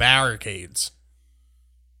crushed in the barricades.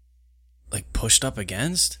 Like pushed up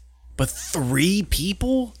against? But 3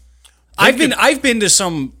 people? I've been to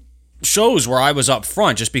some shows where I was up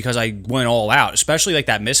front just because I went all out, especially like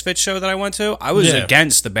that Misfits show that I went to. I was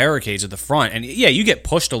against the barricades at the front, and yeah, you get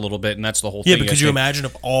pushed a little bit, and that's the whole thing. Yeah, but could you imagine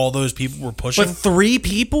if all those people were pushing? But 3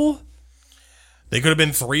 people? They could have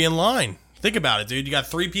been 3 in line. Think about it, dude. You got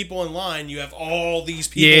 3 people in line. You have all these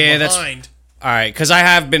people behind. All right, because I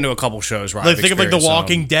have been to a couple shows where Like, I've think of like The experienced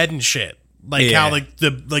Walking Dead and shit. Like how like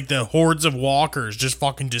the hordes of walkers just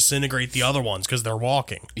fucking disintegrate the other ones because they're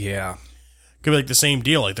walking. Yeah. Could be like the same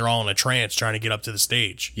deal. Like they're all in a trance trying to get up to the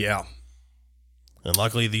stage. Yeah. And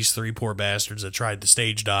luckily, these 3 poor bastards that tried the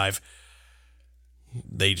stage dive,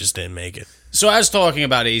 they just didn't make it. So as talking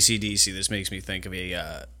about AC/DC, this makes me think of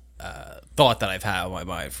a thought that I've had on my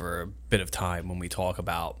mind for a bit of time when we talk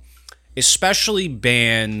about especially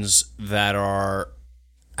bands that are,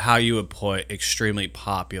 how you would put, extremely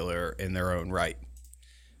popular in their own right.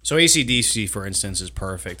 So AC/DC, for instance, is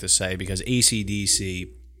perfect to say because AC/DC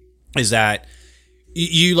is that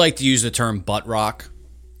you like to use the term butt rock.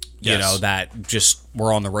 You know, that just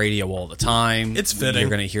we're on the radio all the time. It's fitting. You're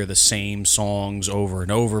going to hear the same songs over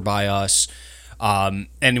and over by us.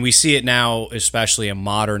 And we see it now, especially in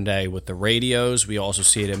modern day with the radios. We also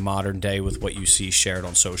see it in modern day with what you see shared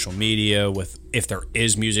on social media, with if there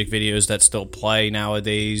is music videos that still play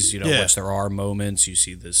nowadays, which there are moments, you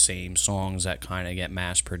see the same songs that kind of get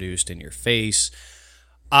mass produced in your face.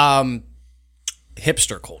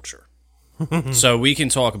 Hipster culture. So we can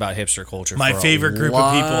talk about hipster culture. My favorite group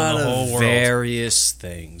of people in the whole world. Various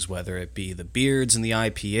things, whether it be the beards and the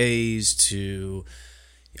IPAs to...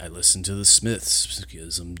 I listen to the Smiths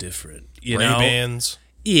because I'm different. Ray-Bans.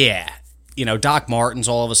 Yeah. Doc Martens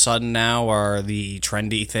all of a sudden now are the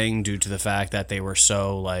trendy thing due to the fact that they were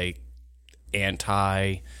so, like,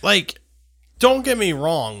 anti... Like, don't get me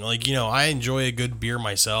wrong. Like, I enjoy a good beer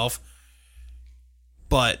myself.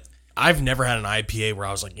 But I've never had an IPA where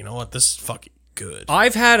I was like, you know what, this is fucking good.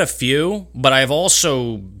 I've had a few, but I've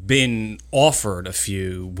also been offered a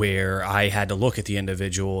few where I had to look at the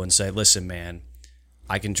individual and say, listen, man,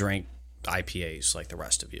 I can drink IPAs like the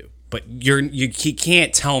rest of you, but you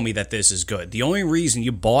can't tell me that this is good. The only reason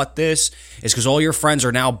you bought this is because all your friends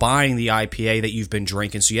are now buying the IPA that you've been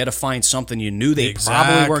drinking, so you had to find something you knew they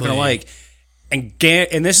probably weren't going to like. And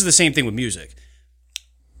this is the same thing with music.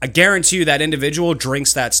 I guarantee you that individual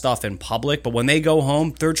drinks that stuff in public, but when they go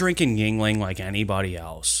home, they're drinking Yingling like anybody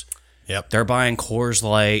else. Yep. They're buying Coors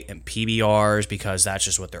Light and PBRs because that's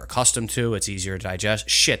just what they're accustomed to. It's easier to digest.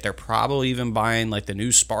 Shit, they're probably even buying like the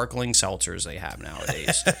new sparkling seltzers they have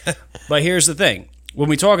nowadays. But here's the thing. When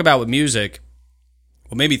we talk about with music,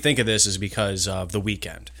 what made me think of this is because of The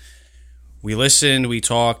Weeknd. We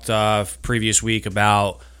talked previous week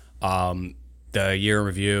about the year in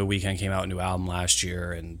review. Weeknd came out with a new album last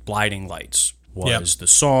year, and Blinding Lights was the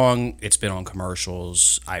song. It's been on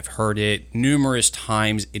commercials. I've heard it numerous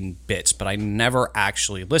times in bits, but I never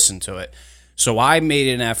actually listened to it. So I made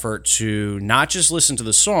an effort to not just listen to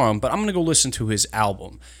the song, but I'm going to go listen to his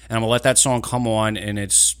album. And I'm going to let that song come on in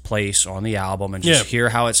its place on the album and just hear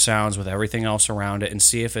how it sounds with everything else around it and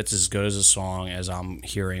see if it's as good as a song as I'm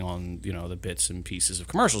hearing on, the bits and pieces of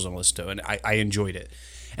commercials I'm listening to. And I enjoyed it.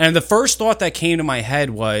 And the first thought that came to my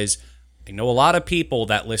head was, I know a lot of people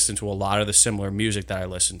that listen to a lot of the similar music that I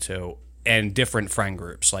listen to and different friend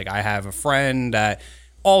groups. Like I have a friend that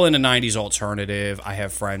all into 90s alternative. I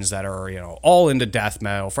have friends that are, all into death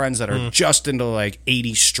metal, friends that are just into like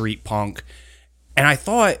 80s street punk. And I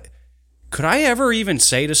thought, could I ever even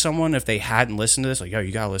say to someone if they hadn't listened to this, like, yo,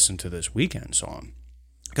 you got to listen to this Weeknd song?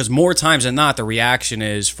 Because more times than not, the reaction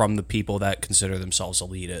is from the people that consider themselves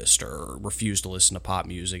elitist or refuse to listen to pop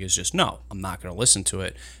music is just, no, I'm not going to listen to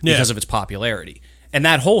it because of its popularity. And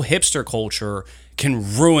that whole hipster culture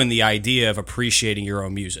can ruin the idea of appreciating your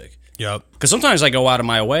own music. Yep. Because sometimes I go out of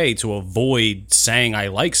my way to avoid saying I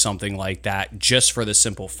like something like that just for the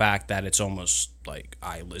simple fact that it's almost like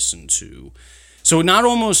I listen to. So not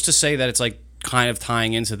almost to say that it's like kind of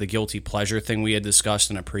tying into the guilty pleasure thing we had discussed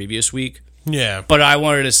in a previous week. Yeah. But I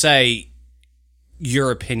wanted to say your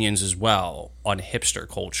opinions as well on hipster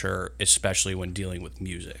culture, especially when dealing with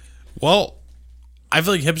music. Well, I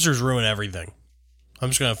feel like hipsters ruin everything. I'm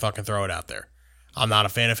just going to fucking throw it out there. I'm not a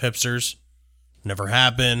fan of hipsters. Never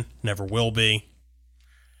have been. Never will be.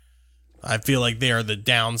 I feel like they are the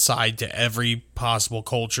downside to every possible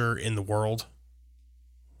culture in the world.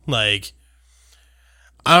 Like,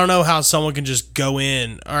 I don't know how someone can just go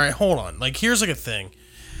in. All right, hold on. Like, here's like a thing.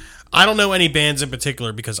 I don't know any bands in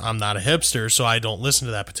particular because I'm not a hipster, so I don't listen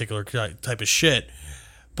to that particular type of shit.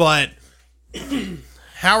 But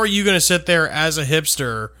how are you going to sit there as a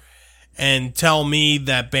hipster and tell me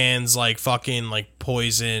that bands like fucking like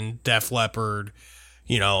Poison, Def Leppard,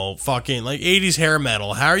 fucking like 80s hair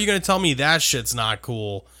metal, how are you going to tell me that shit's not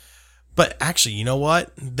cool? But actually, you know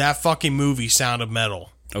what? That fucking movie, Sound of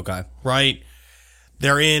Metal. Okay. Right?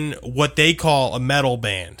 They're in what they call a metal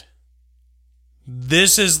band.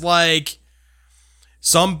 This is like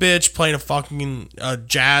some bitch playing a fucking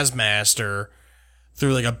jazz master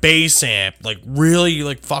through like a bass amp, like really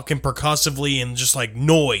like fucking percussively and just like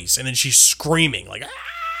noise, and then she's screaming like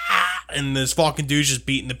ah! And this fucking dude's just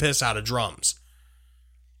beating the piss out of drums.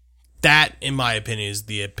 That, in my opinion, is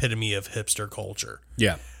the epitome of hipster culture.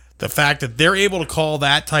 Yeah. The fact that they're able to call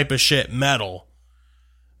that type of shit metal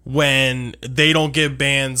when they don't give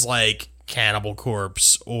bands like Cannibal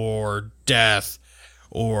Corpse or Death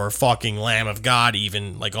or fucking Lamb of God,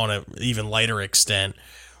 even like on a even lighter extent,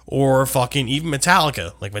 or fucking even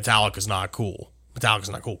Metallica. Like, Metallica's not cool.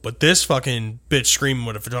 But this fucking bitch screaming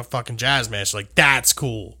with a fucking jazz master, like, that's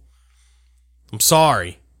cool. I'm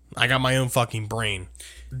sorry. I got my own fucking brain.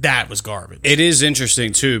 That was garbage. It is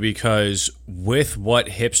interesting, too, because with what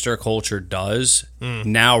hipster culture does,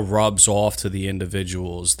 now rubs off to the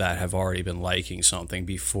individuals that have already been liking something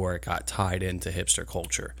before it got tied into hipster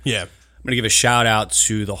culture. Yeah. I'm going to give a shout out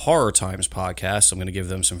to the Horror Times podcast. I'm going to give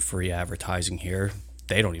them some free advertising here.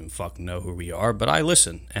 They don't even fucking know who we are, but I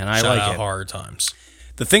listen, and I like it. Shout out Horror Times.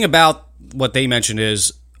 The thing about what they mentioned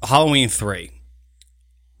is Halloween 3.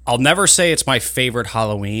 I'll never say it's my favorite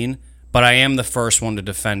Halloween, but I am the first one to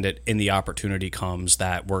defend it in the opportunity comes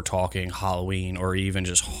that we're talking Halloween or even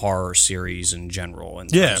just horror series in general in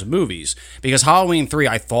terms of movies. Because Halloween 3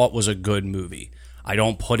 I thought was a good movie. I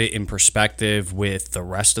don't put it in perspective with the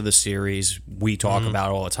rest of the series we talk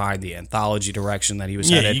about all the time, the anthology direction that he was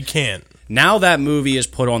headed. Yeah, you can't. Now that movie is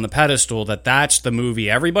put on the pedestal that's the movie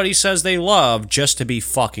everybody says they love just to be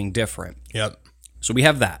fucking different. Yep. So we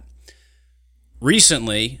have that.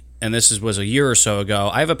 Recently, and this was a year or so ago,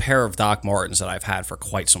 I have a pair of Doc Martens that I've had for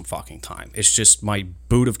quite some fucking time. It's just my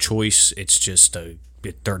boot of choice. It's just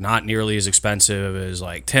they're not nearly as expensive as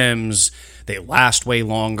like Tim's. They last way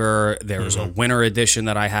longer. There's a winter edition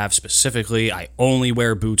that I have specifically. I only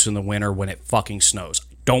wear boots in the winter when it fucking snows.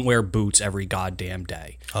 I don't wear boots every goddamn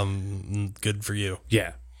day. Good for you.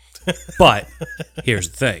 Yeah. But here's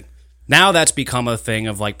the thing. Now that's become a thing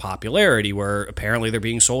of like popularity where apparently they're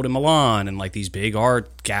being sold in Milan and like these big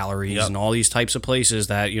art galleries and all these types of places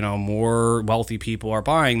that, more wealthy people are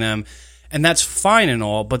buying them. And that's fine and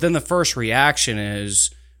all, but then the first reaction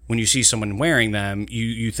is when you see someone wearing them,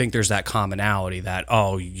 you think there's that commonality that,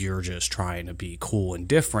 oh, you're just trying to be cool and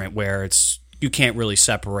different, where you can't really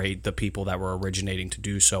separate the people that were originating to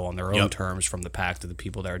do so on their own terms from the pack to the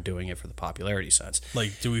people that are doing it for the popularity sense.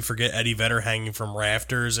 Like, do we forget Eddie Vedder hanging from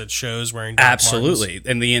rafters at shows wearing Doc Absolutely. Martens?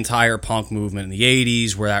 And the entire punk movement in the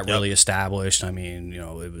 80s where that really established. I mean,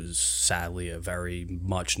 it was sadly a very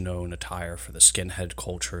much known attire for the skinhead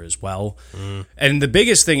culture as well. And the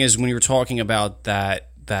biggest thing is when you were talking about that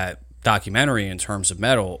documentary in terms of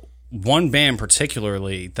metal, one band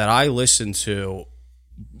particularly that I listened to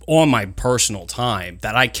on my personal time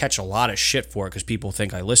that I catch a lot of shit for because people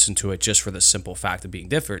think I listen to it just for the simple fact of being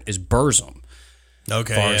different is Burzum.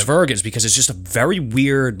 Okay. Lars Vergens, because it's just a very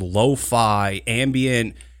weird, lo-fi,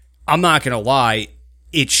 ambient. I'm not going to lie,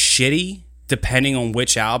 it's shitty depending on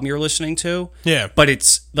which album you're listening to. Yeah. But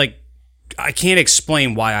it's like, I can't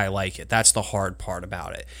explain why I like it. That's the hard part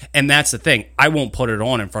about it. And that's the thing. I won't put it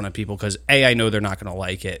on in front of people because A, I know they're not going to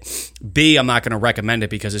like it. B, I'm not going to recommend it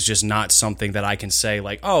because it's just not something that I can say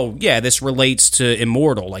like, oh, yeah, this relates to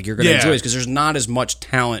Immortal. Like, you're going to enjoy this because there's not as much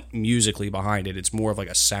talent musically behind it. It's more of like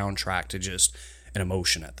a soundtrack to just an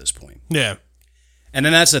emotion at this point. Yeah. And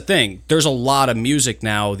then that's the thing. There's a lot of music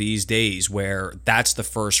now these days where that's the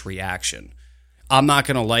first reaction. I'm not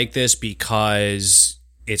going to like this because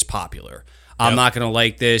it's popular. I'm not going to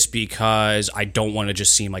like this because I don't want to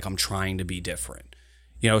just seem like I'm trying to be different.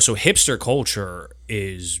 You know, so hipster culture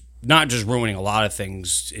is not just ruining a lot of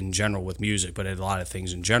things in general with music, but a lot of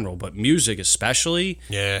things in general. But music especially,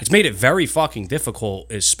 it's made it very fucking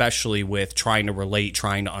difficult, especially with trying to relate,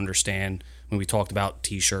 trying to understand. When we talked about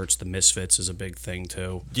T-shirts, the Misfits is a big thing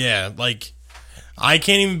too. Yeah, like I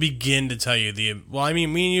can't even begin to tell you the. Well, I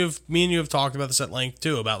mean, me and you have talked about this at length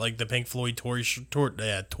too, about like the Pink Floyd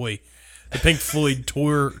the Pink Floyd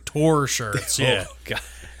tour shirts, yeah, Oh, God.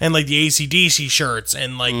 and like the AC/DC shirts,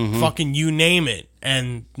 and like fucking you name it,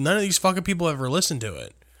 and none of these fucking people ever listened to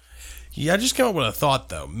it. Yeah, I just came up with a thought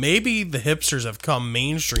though. Maybe the hipsters have come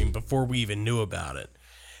mainstream before we even knew about it.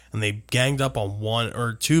 And they ganged up on one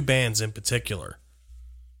or two bands in particular.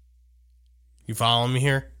 You following me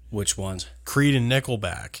here? Which ones? Creed and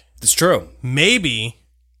Nickelback. It's true. Maybe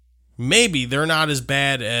they're not as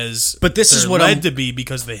bad as But this is they're what led I'm- to be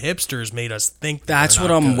because the hipsters made us think That's they're what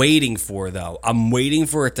not I'm good. waiting for, though. I'm waiting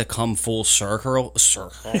for it to come full circle.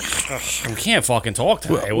 I can't fucking talk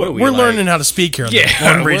today. What are we, We're like? learning how to speak here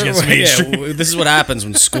on Rage Against the Mainstream. This is what happens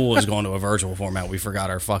when school is going to a virtual format. We forgot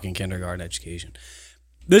our fucking kindergarten education.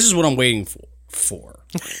 This is what I'm waiting for.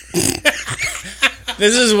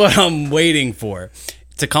 This is what I'm waiting for.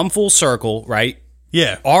 To come full circle, right?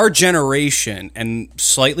 Yeah. Our generation, and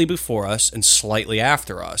slightly before us and slightly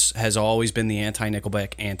after us, has always been the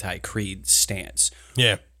anti-Nickelback, anti-Creed stance.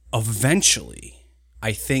 Yeah. Eventually,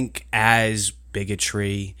 I think as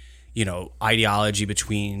bigotry, ideology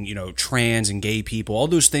between, trans and gay people, all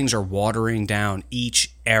those things are watering down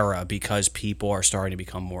each era because people are starting to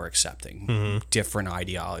become more accepting, different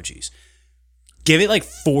ideologies. Give it like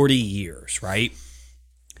 40 years, right?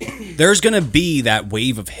 There's going to be that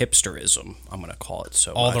wave of hipsterism, I'm going to call it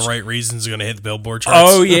so All much. the right reasons are going to hit the Billboard charts.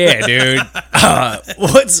 Oh, yeah, dude.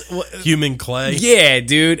 Human clay. Yeah,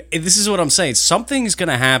 dude. This is what I'm saying. Something's going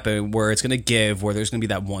to happen where it's going to give, where there's going to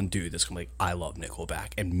be that one dude that's going to be like, I love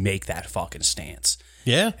Nickelback, and make that fucking stance.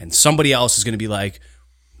 Yeah. And somebody else is going to be like,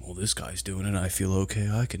 well, this guy's doing it. I feel okay.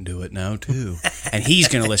 I can do it now, too. And he's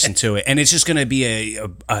going to listen to it. And it's just going to be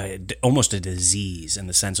almost a disease in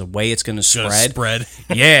the sense of way it's going to spread.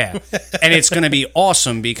 Yeah. And it's going to be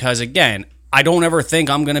awesome because, again, I don't ever think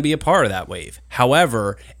I'm going to be a part of that wave.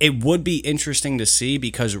 However, it would be interesting to see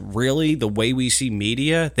because really the way we see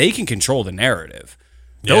media, they can control the narrative.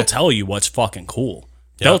 They'll tell you what's fucking cool.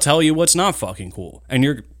 They'll tell you what's not fucking cool. And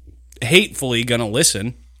you're hatefully going to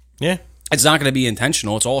listen. Yeah. It's not going to be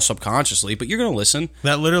intentional. It's all subconsciously, but you're going to listen.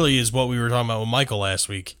 That literally is what we were talking about with Michael last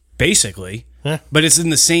week. Basically. Yeah. But it's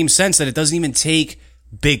in the same sense that it doesn't even take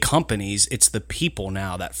big companies. It's the people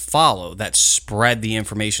now that follow, that spread the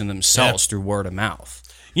information themselves through word of mouth.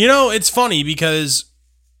 It's funny because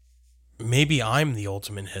maybe I'm the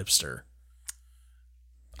ultimate hipster.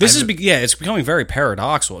 It's becoming very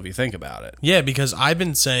paradoxical if you think about it. Yeah, because I've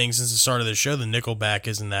been saying since the start of the show that Nickelback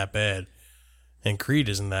isn't that bad. And Creed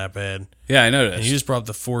isn't that bad. Yeah, I noticed. And you just brought up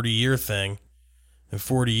the 40-year thing. In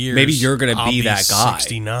 40 years, Maybe you're going to I'll be that guy.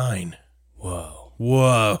 69.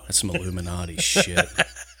 Whoa. That's some Illuminati shit.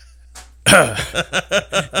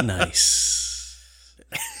 Nice.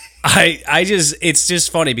 It's just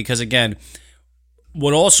funny because, again,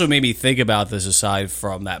 what also made me think about this aside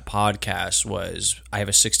from that podcast was I have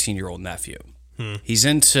a 16-year-old nephew. He's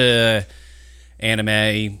into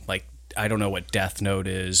anime, like, I don't know what Death Note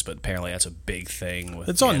is, but apparently that's a big thing. With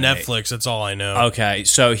It's on anime. Netflix. That's all I know. Okay,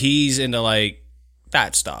 so he's into like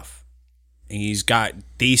that stuff. He's got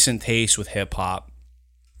decent taste with hip hop,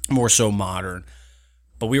 more so modern.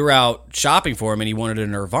 But we were out shopping for him, and he wanted a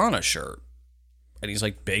Nirvana shirt, and he's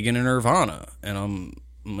like big into Nirvana, and I'm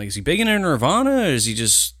like, is he big into Nirvana, or is he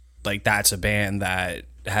just like that's a band that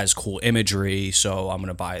has cool imagery, so I'm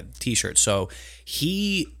gonna buy the T-shirt. So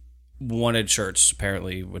he wanted shirts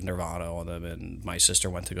apparently with Nirvana on them, and my sister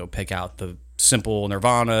went to go pick out the simple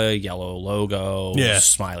Nirvana yellow logo,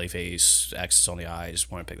 smiley face, X's on the eyes.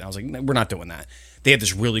 Want to pick that? I was like, no, we're not doing that. They had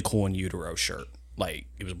this really cool In Utero shirt. Like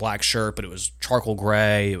it was a black shirt, but it was charcoal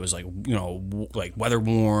gray. It was like like weather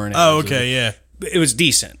worn. It was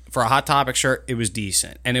decent for a Hot Topic shirt. It was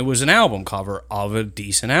decent, and it was an album cover of a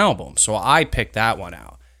decent album. So I picked that one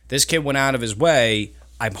out. This kid went out of his way.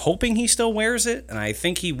 I'm hoping he still wears it, and I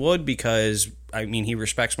think he would because, I mean, he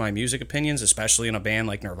respects my music opinions, especially in a band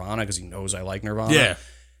like Nirvana because he knows I like Nirvana. Yeah.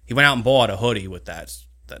 He went out and bought a hoodie with that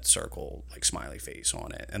circle, like, smiley face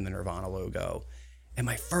on it and the Nirvana logo. And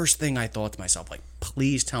my first thing I thought to myself, like,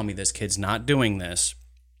 please tell me this kid's not doing this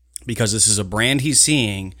because this is a brand he's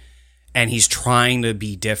seeing and he's trying to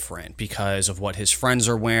be different because of what his friends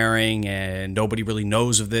are wearing and nobody really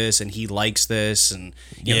knows of this and he likes this. And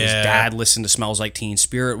you know, his dad listened to Smells Like Teen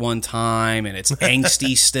Spirit one time and it's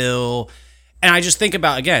angsty still. And I just think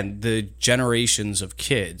about, again, the generations of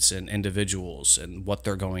kids and individuals and what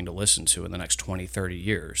they're going to listen to in the next 20, 30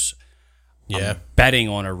 years. Yeah. I'm betting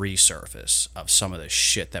on a resurface of some of the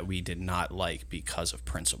shit that we did not like because of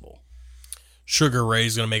principle. Sugar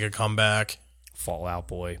Ray's going to make a comeback. Fall Out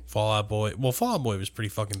Boy. Fall Out Boy. Well, Fall Out Boy was pretty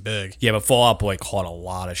fucking big. Yeah, but Fall Out Boy caught a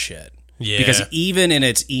lot of shit. Yeah. Because even in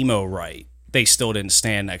its emo right, they still didn't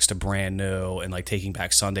stand next to Brand New and like Taking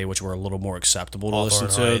Back Sunday, which were a little more acceptable to listen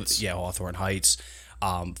to. Heights. Yeah, Hawthorne Heights.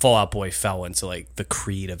 Fall Out Boy fell into like the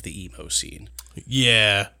creed of the emo scene.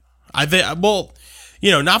 Yeah. I think, well, you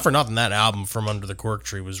know, not for nothing, that album From Under the Cork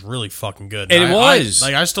Tree was really fucking good. And it was.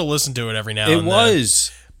 I still listen to it every now and then. It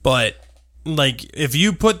was. But, like, if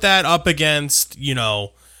you put that up against, you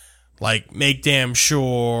know, like Make Damn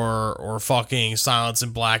Sure or fucking Silence in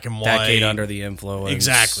Black and White. Decade Under the Influence.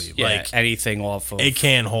 Exactly. Yeah, like anything off of it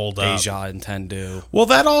can hold up. Deja and Tendu. Well,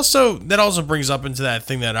 that also brings up into that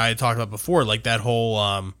thing that I had talked about before, like that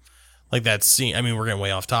whole like that scene. I mean, we're getting way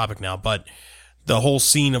off topic now, but the whole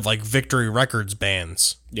scene of like Victory Records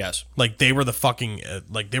bands. Yes. Like they were the fucking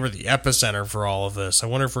like they were the epicenter for all of this. I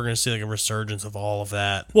wonder if we're going to see like a resurgence of all of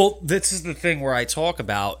that. Well, this is the thing where I talk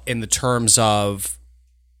about in the terms of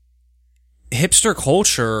hipster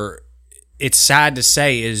culture. It's sad to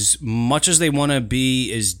say, as much as they want to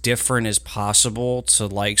be as different as possible, to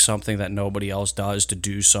like something that nobody else does, to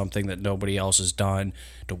do something that nobody else has done,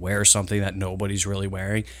 to wear something that nobody's really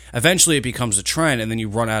wearing, eventually it becomes a trend, and then you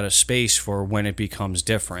run out of space for when it becomes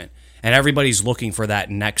different. And everybody's looking for that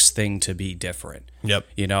next thing to be different. Yep.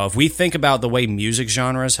 You know, if we think about the way music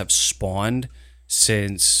genres have spawned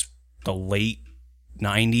since the late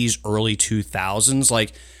 90s, early 2000s,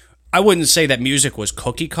 like, I wouldn't say that music was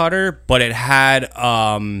cookie cutter, but it had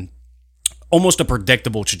almost a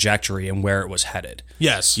predictable trajectory in where it was headed.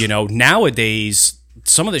 Yes. You know, nowadays,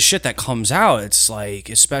 some of the shit that comes out, it's like,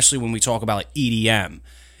 especially when we talk about like EDM,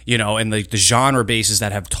 you know, and the genre bases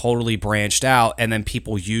that have totally branched out, and then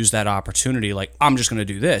people use that opportunity like, I'm just going to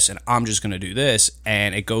do this, and I'm just going to do this,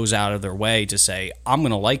 and it goes out of their way to say, I'm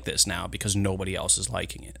going to like this now because nobody else is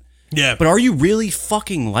liking it. Yeah. But are you really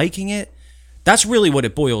fucking liking it? That's really what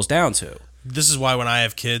it boils down to. This is why when I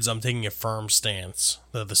have kids, I'm taking a firm stance.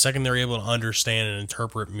 The second they're able to understand and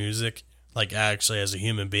interpret music, like actually as a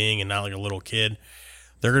human being and not like a little kid,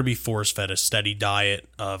 they're going to be force-fed a steady diet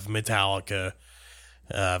of Metallica,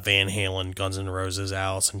 Van Halen, Guns N' Roses,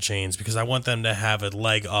 Alice in Chains, because I want them to have a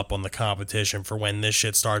leg up on the competition for when this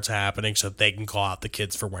shit starts happening so they can call out the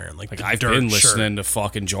kids for wearing like the I've dirt been shirt. listening to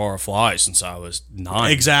fucking Jar of Flies since I was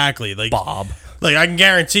 9. Exactly. Like Bob. Like, I can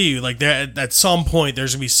guarantee you, like, there, at some point,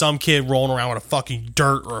 there's going to be some kid rolling around with a fucking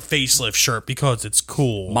dirt or a facelift shirt because it's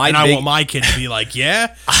cool. I want my kid to be like,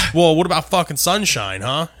 yeah? Well, what about fucking Sunshine,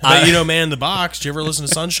 huh? But you know, Man in the Box. Do you ever listen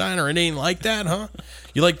to Sunshine or anything like that, huh?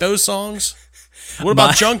 You like those songs? What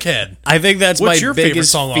about Junkhead? I think that's What's my your favorite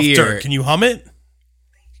biggest song fear. off Dirt? Can you hum it?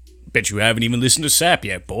 Bet you haven't even listened to Sap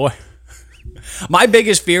yet, boy. My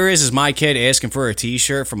biggest fear is my kid asking for a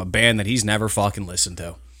t-shirt from a band that he's never fucking listened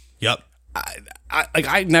to. Yep.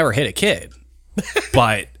 I never hit a kid,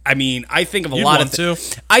 but I mean, I think of a You'd lot want of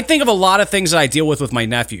to. I think of a lot of things that I deal with my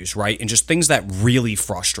nephews, right, and just things that really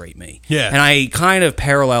frustrate me. Yeah. And I kind of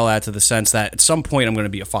parallel that to the sense that at some point I'm going to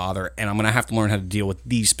be a father, and I'm going to have to learn how to deal with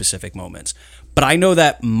these specific moments. But I know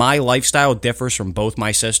that my lifestyle differs from both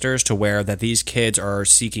my sisters to where that these kids are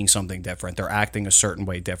seeking something different. They're acting a certain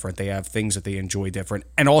way different. They have things that they enjoy different.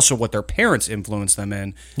 And also what their parents influence them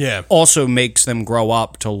in also makes them grow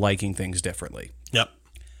up to liking things differently. Yep.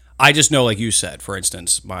 I just know, like you said, for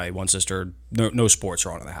instance, my one sister, no sports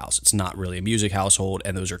are on in the house. It's not really a music household,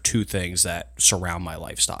 and those are two things that surround my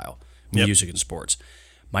lifestyle, music and sports.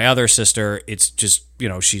 My other sister, it's just, you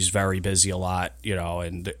know, she's very busy a lot, you know,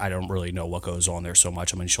 and I don't really know what goes on there so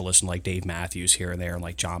much. I mean, she'll listen to like Dave Matthews here and there and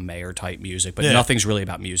like John Mayer type music, but nothing's really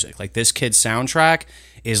about music. Like this kid's soundtrack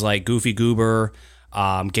is like Goofy Goober,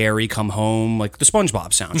 Gary Come Home, like the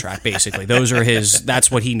SpongeBob soundtrack, basically. Those are that's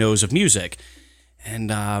what he knows of music. And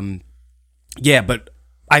but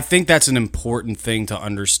I think that's an important thing to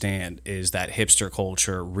understand is that hipster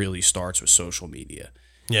culture really starts with social media.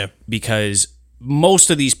 Yeah. Because most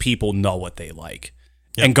of these people know what they like.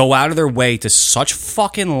 and go out of their way to such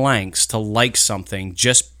fucking lengths to like something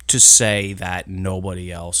just to say that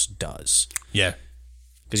nobody else does. Yeah.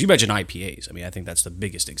 Because you mentioned IPAs. I mean, I think that's the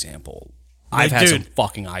biggest example. Like, I've had some dude.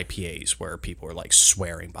 fucking IPAs where people are like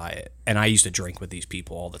swearing by it. And I used to drink with these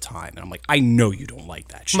people all the time. And I'm like, I know you don't like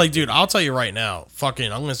that shit. Like, dude, I'll tell you right now,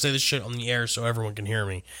 fucking, I'm going to say this shit on the air so everyone can hear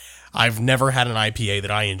me. I've never had an IPA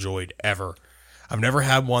that I enjoyed, ever. I've never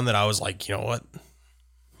had one that I was like, you know what?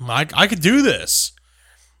 I could do this.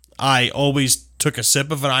 I always took a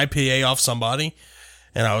sip of an IPA off somebody,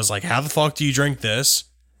 and I was like, how the fuck do you drink this?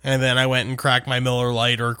 And then I went and cracked my Miller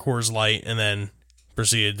Lite or Coors Light, and then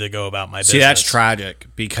proceeded to go about my business. See, that's tragic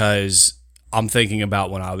because I'm thinking about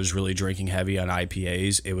when I was really drinking heavy on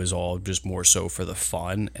IPAs, it was all just more so for the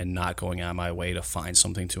fun and not going out of my way to find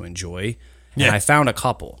something to enjoy. Yeah. And I found a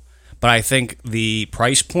couple. But I think the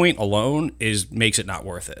price point alone makes it not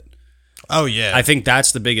worth it. Oh, yeah. I think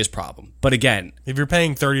that's the biggest problem. But again, if you're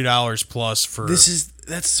paying $30 plus for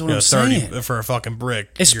that's what you know, I'm 30 saying. for a fucking brick,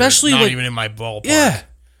 Especially you're not like- even in my ballpark. Yeah.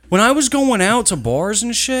 When I was going out to bars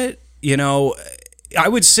and shit, you know, I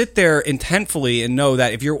would sit there intentfully and know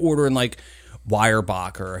that if you're ordering like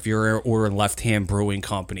Weyerbacher, if you're ordering Left Hand Brewing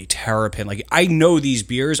Company, Terrapin, like I know these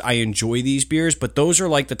beers, I enjoy these beers, but those are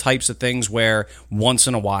like the types of things where once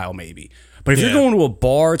in a while maybe. But if you're Yeah. going to a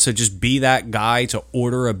bar to just be that guy to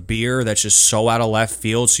order a beer that's just so out of left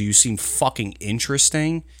field so you seem fucking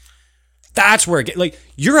interesting, that's where it gets, like,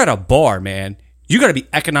 you're at a bar, man. You got to be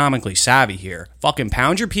economically savvy here. Fucking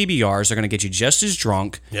pound your PBRs. They're going to get you just as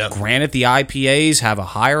drunk. Yep. Granted, the IPAs have a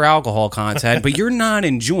higher alcohol content, but you're not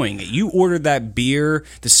enjoying it. You ordered that beer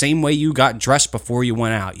the same way you got dressed before you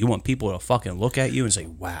went out. You want people to fucking look at you and say,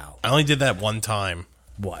 wow. I only did that one time.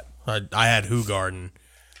 What? I had Hoegaarden.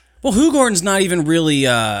 Well, Hoegaarden's not even really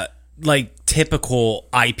like typical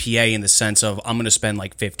IPA in the sense of I'm going to spend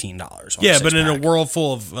like $15 on Yeah, a but in a six-pack. world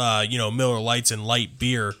full of Miller Lights and light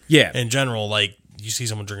beer, Yeah. in general, like you see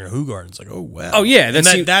someone drinking a Hoegaarden, it's like, oh wow. Oh, yeah, And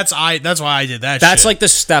that's- that's why I did that. That's shit. like the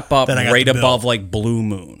step up Then I got right the bill. above like Blue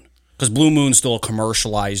Moon. Because Blue Moon's still a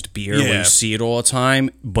commercialized beer when Yeah. you see it all the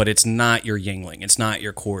time, but it's not your Yingling. It's not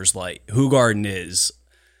your Coors Light. Hoegaarden is.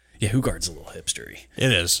 Yeah, Hoegaarden's a little hipstery.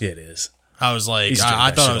 it is. Yeah, it is. I was like, used to drink I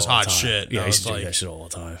that thought shit it was all the hot time. shit. Yeah, I I used was to drink like, that shit all the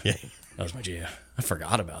time. Yeah. That was my jam. I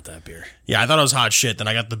forgot about that beer. yeah, I thought it was hot shit. Then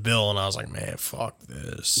I got the bill and I was like, man, fuck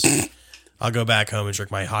this. I'll go back home and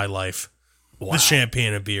drink my High Life. The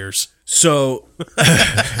champagne of beers. So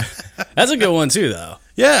that's a good one too, though.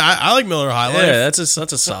 Yeah, I like Miller High Life. Yeah, that's a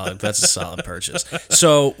solid purchase.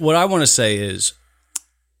 So what I want to say is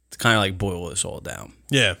to kind of like boil this all down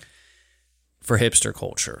Yeah. for hipster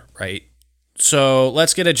culture, right? So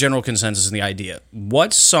let's get a general consensus in the idea.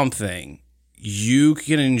 What's something you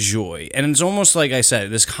can enjoy? And it's almost like I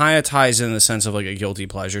said, this kind of ties in the sense of like a guilty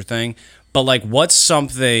pleasure thing. But like, what's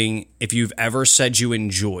something if you've ever said you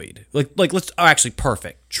enjoyed? Like let's actually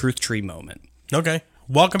perfect truth tree moment. Okay.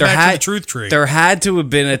 Welcome back to the Truth Tree. There had to have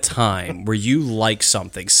been a time where you liked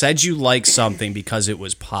something, said you liked something because it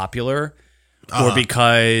was popular or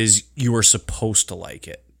because you were supposed to like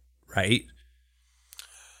it, right?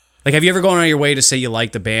 Like, have you ever gone out of your way to say you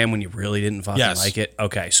liked the band when you really didn't fucking Yes. like it?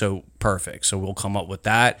 Okay, so perfect. So we'll come up with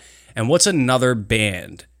that. And what's another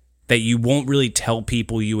band that you won't really tell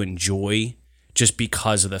people you enjoy just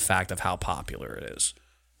because of the fact of how popular it is?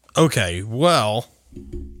 Okay, well,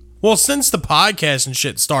 since the podcast and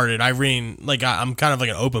shit started, Irene, like I'm kind of like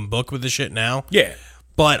an open book with this shit now. Yeah.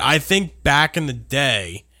 But I think back in the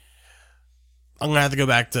day, I'm gonna have to go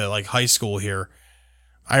back to like high school here.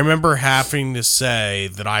 I remember having to say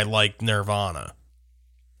that I liked Nirvana.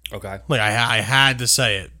 Okay. Like I had to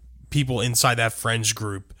say it. People inside that friends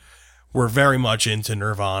group were very much into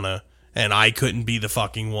Nirvana, and I couldn't be the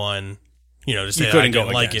fucking one, to say that I couldn't go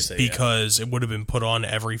didn't like against it it, yeah. because it would have been put on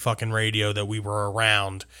every fucking radio that we were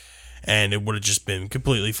around, and it would have just been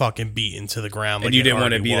completely fucking beaten to the ground. And like you it didn't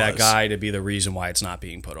want to already be that was. guy to be the reason why it's not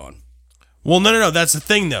being put on. Well, no. That's the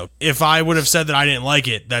thing, though. If I would have said that I didn't like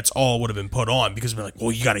it, that's all would have been put on because we're like,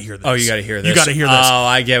 well, you got to hear this. Oh, you gotta hear this. You got to hear this. Oh,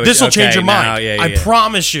 I get what This will okay, change your mind. now, yeah, I yeah.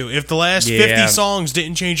 promise you. If the last 50 Yeah. songs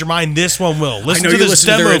didn't change your mind, this one will. I Listen know to you this listen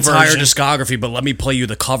to demo their entire version. discography, but let me play you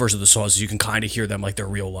the covers of the songs so you can kind of hear them like they're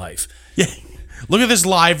real life. Yeah. Look at this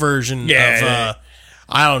live version Yeah, of, yeah.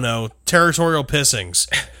 I don't know, Territorial Pissings.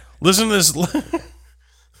 Listen to this.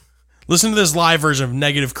 Listen to this live version of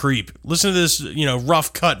Negative Creep. Listen to this,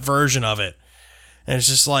 rough cut version of it. And it's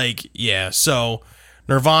just like, yeah. So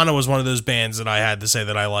Nirvana was one of those bands that I had to say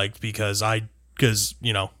that I liked because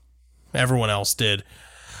everyone else did.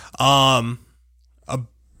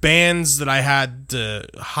 Bands that I had to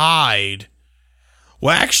hide.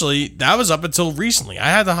 Well, actually, that was up until recently. I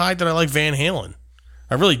had to hide that I like Van Halen.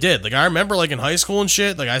 I really did. Like, I remember, like, in high school and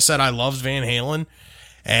shit, like, I said I loved Van Halen,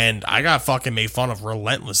 and I got fucking made fun of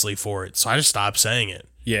relentlessly for it, so I just stopped saying it.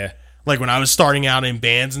 Yeah. Like, when I was starting out in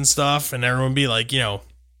bands and stuff, and everyone would be like,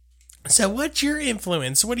 so what's your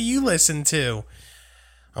influence? What do you listen to?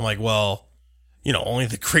 I'm like, well, only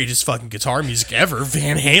the greatest fucking guitar music ever,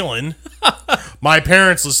 Van Halen. My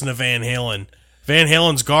parents listen to Van Halen. Van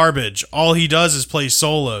Halen's garbage. All he does is play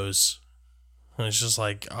solos. And it's just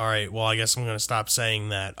like, all right, well, I guess I'm going to stop saying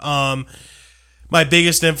that. My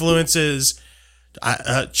biggest influence is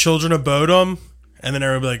Children of Bodom. And then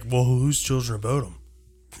everybody be like, well, who's Children of Bodom?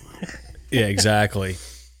 Yeah, exactly.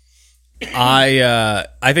 I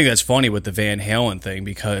think that's funny with the Van Halen thing,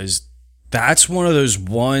 because that's one of those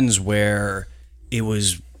ones where it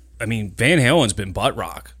was, Van Halen's been butt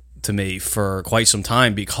rock to me for quite some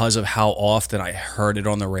time because of how often I heard it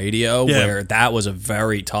on the radio, where that was a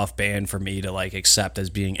very tough band for me to like accept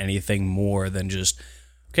as being anything more than just,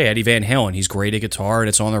 okay, Eddie Van Halen, he's great at guitar and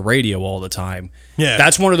it's on the radio all the time. Yeah.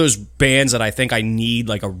 That's one of those bands that I think I need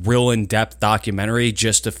like a real in-depth documentary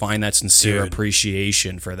just to find that sincere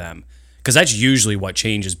appreciation for them. Because that's usually what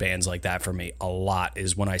changes bands like that for me a lot,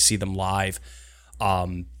 is when I see them live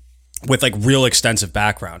with like real extensive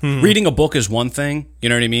background. Reading a book is one thing, you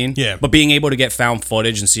know what I mean? Yeah. But being able to get found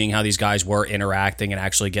footage and seeing how these guys were interacting and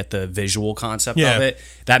actually get the visual concept of it,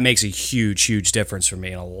 that makes a huge, huge difference for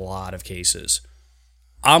me in a lot of cases.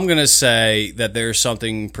 I'm going to say that there's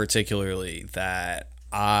something particularly that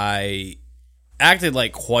I acted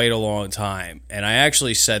like quite a long time, and I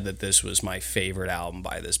actually said that this was my favorite album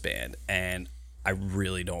by this band, and I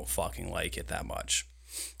really don't fucking like it that much.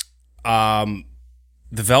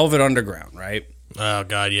 The Velvet Underground, right? Oh,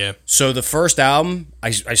 God, yeah. So the first album,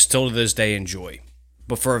 I still to this day enjoy.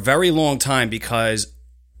 But for a very long time, because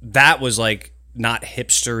that was like not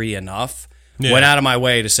hipstery enough, went out of my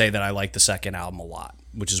way to say that I like the second album a lot,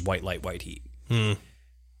 which is White Light, White Heat.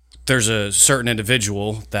 There's a certain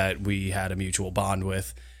individual that we had a mutual bond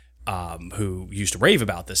with who used to rave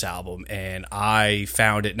about this album, and I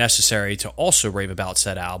found it necessary to also rave about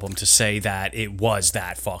said album to say that it was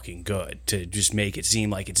that fucking good, to just make it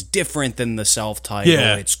seem like it's different than the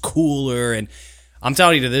self-titled, it's cooler, and I'm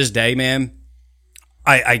telling you to this day, man,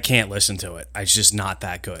 I can't listen to it. It's just not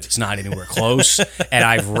that good. It's not anywhere close, and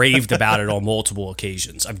I've raved about it on multiple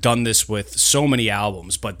occasions. I've done this with so many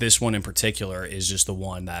albums, but this one in particular is just the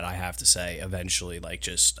one that I have to say eventually, like,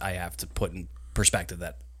 just I have to put in perspective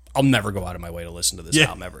that I'll never go out of my way to listen to this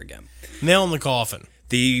album ever again. Nail in the coffin.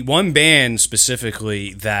 The one band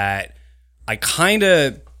specifically that I kind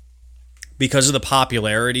of, because of the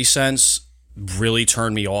popularity sense, really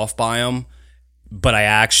turned me off by them, but I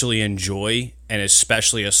actually enjoy, and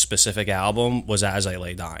especially a specific album, was As I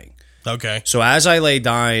Lay Dying. Okay. So As I Lay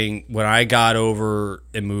Dying, when I got over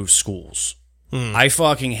and moved schools, I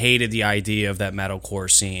fucking hated the idea of that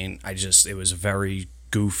metalcore scene. It was very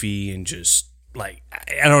goofy and just, like,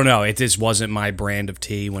 I don't know. It just wasn't my brand of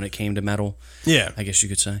tea when it came to metal. Yeah. I guess you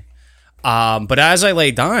could say. But As I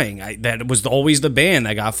Lay Dying, that was always the band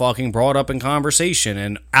that got fucking brought up in conversation.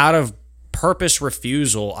 And out of purpose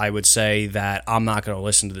refusal, I would say that I'm not going to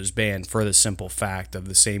listen to this band for the simple fact of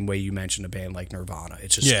the same way you mentioned a band like Nirvana.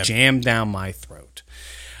 It's just jammed down my throat.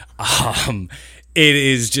 It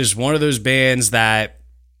is just one of those bands that,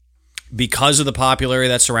 because of the popularity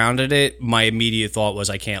that surrounded it, my immediate thought was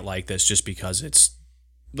I can't like this just because it's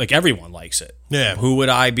like everyone likes it. Yeah. Who would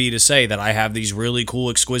I be to say that I have these really cool,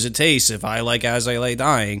 exquisite tastes if I like As I Lay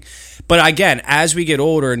Dying? But again, as we get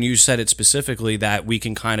older, and you said it specifically, that we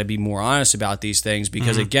can kind of be more honest about these things,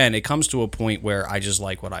 because again, it comes to a point where I just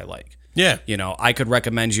like what I like. Yeah. You know, I could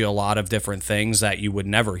recommend you a lot of different things that you would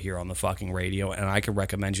never hear on the fucking radio, and I could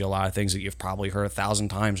recommend you a lot of things that you've probably heard 1,000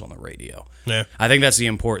 times on the radio. Yeah. I think that's the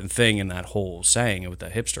important thing in that whole saying with the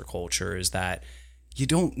hipster culture, is that you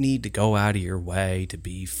don't need to go out of your way to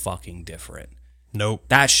be fucking different. Nope.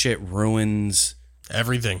 That shit ruins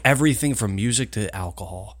everything from music to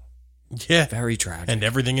alcohol. Yeah. Very tragic. And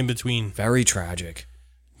everything in between. Very tragic.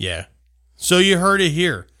 Yeah. So you heard it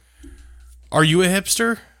here. Are you a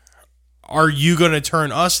hipster? Are you going to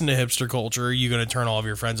turn us into hipster culture? Are you going to turn all of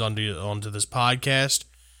your friends onto this podcast?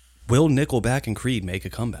 Will Nickelback and Creed make a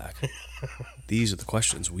comeback? These are the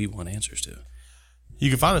questions we want answers to. You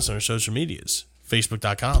can find us on our social medias.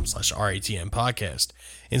 Facebook.com/RATM podcast,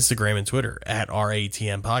 Instagram and Twitter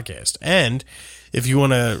 @RATM podcast. And if you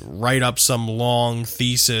want to write up some long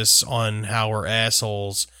thesis on how we're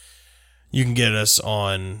assholes, you can get us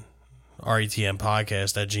on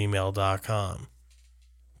ratmpodcast@gmail.com.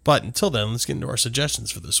 But until then, let's get into our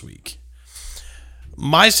suggestions for this week.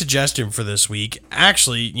 My suggestion for this week,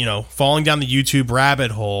 actually, falling down the YouTube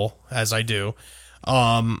rabbit hole, as I do,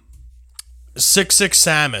 66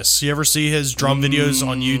 Samus. You ever see his drum videos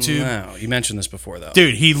on YouTube? No, you mentioned this before though.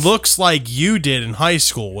 Dude, he looks like you did in high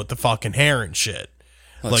school with the fucking hair and shit.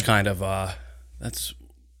 Well, that's kind of that's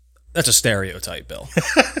a stereotype, Bill.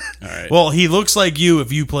 All right. Well, he looks like you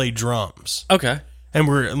if you played drums. Okay. And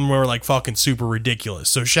we're like fucking super ridiculous.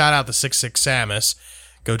 So shout out to 66 Samus.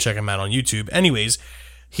 Go check him out on YouTube. Anyways,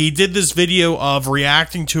 he did this video of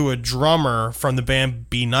reacting to a drummer from the band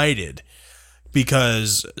Benighted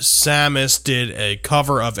because Samus did a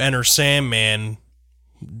cover of Enter Sandman,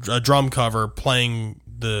 a drum cover, playing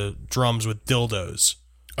the drums with dildos.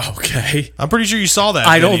 Okay. I'm pretty sure you saw that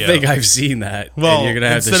I video. don't think I've seen that. Well, and you're gonna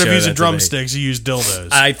have instead to of show using that to me. drumsticks, you use dildos.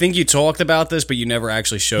 I think you talked about this, but you never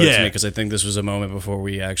actually showed it Yeah. to me because I think this was a moment before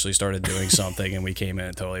we actually started doing something and we came in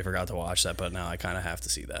and totally forgot to watch that, but now I kind of have to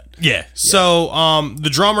see that. Yeah. So the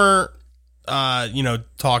drummer,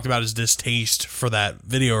 talked about his distaste for that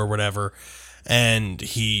video or whatever, and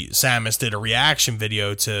Samus did a reaction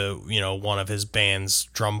video to one of his band's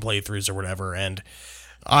drum playthroughs or whatever, and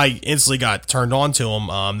I instantly got turned on to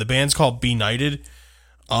him. The band's called Benighted.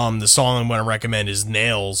 The song I'm going to recommend is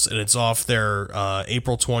Nails, and it's off their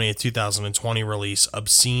April 20th, 2020 release,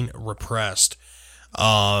 Obscene Repressed. They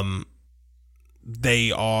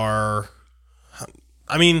are,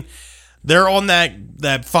 they're on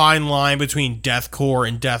that fine line between deathcore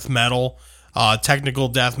and death metal, technical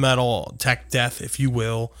death metal, tech death, if you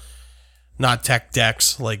will. Not tech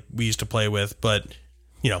decks like we used to play with, but,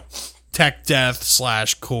 tech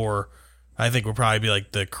death / core, I think would probably be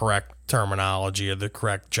like the correct terminology or the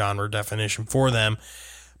correct genre definition for them.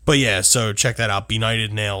 But yeah, so check that out.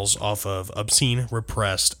 Benighted Nails off of Obscene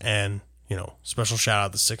Repressed, and special shout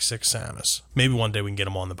out to 66 Samus. Maybe one day we can get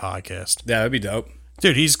him on the podcast. Yeah, that'd be dope.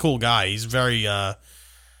 Dude, he's a cool guy. He's very at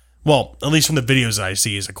least from the videos that I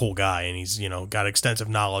see, he's a cool guy, and he's got extensive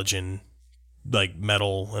knowledge in like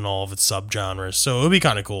metal and all of its subgenres. So it would be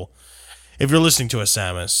kind of cool if you're listening to a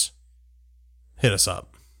Samus. Hit us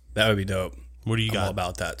up. That would be dope. What do you I'm all got?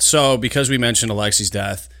 about that. So, because we mentioned Alexi's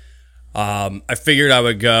death, I figured I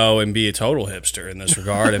would go and be a total hipster in this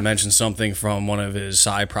regard and mention something from one of his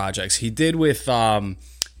side projects he did with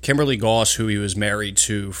Kimberly Goss, who he was married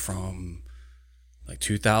to from like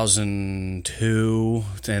 2002,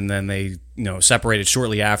 and then they separated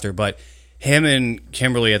shortly after. But him and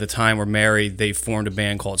Kimberly at the time were married. They formed a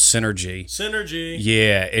band called Synergy.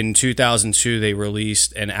 Yeah, in 2002 they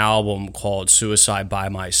released an album called Suicide by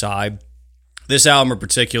My Side. This album in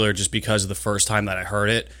particular, just because of the first time that I heard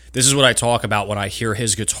it, this is what I talk about when I hear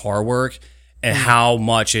his guitar work and how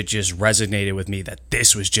much it just resonated with me, that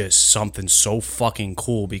this was just something so fucking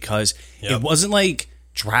cool, because it wasn't like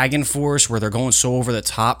Dragon Force where they're going so over the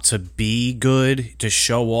top to be good, to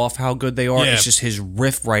show off how good they are. Yeah. It's just his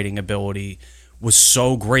riff writing ability was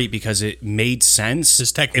so great because it made sense.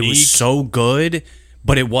 His technique. It was so good,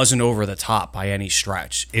 but it wasn't over the top by any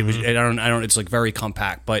stretch. It was. I don't. It's like very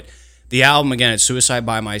compact. But the album, again, it's Suicide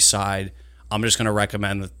by My Side. I'm just gonna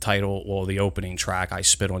recommend the title, the opening track, I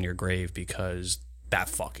Spit on Your Grave, because that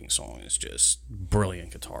fucking song is just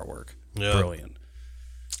brilliant guitar work. Yeah. Brilliant.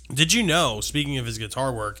 Did you know, speaking of his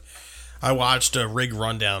guitar work, I watched a rig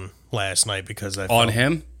rundown last night because I On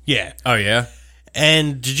him? Yeah. Oh yeah.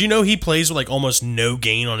 And did you know he plays with like almost no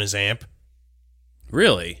gain on his amp?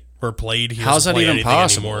 Really? Or played? He How's doesn't that play even anything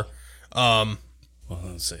possible? anymore. Well,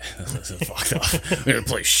 let's see. That's fucked up. We don't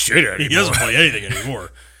play shit anymore. He doesn't play anything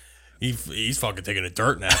anymore. He's fucking taking a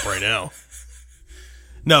dirt nap right now.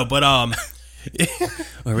 No, but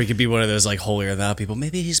Or we could be one of those like holier than thou people.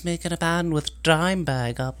 Maybe he's making a band with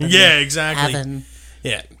Dimebag up in yeah, exactly. heaven.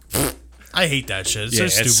 Yeah, I hate that shit. It's so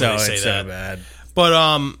stupid to say it's that. so bad.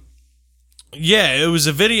 But yeah, it was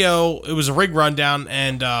a video. It was a rig rundown,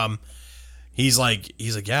 and he's like,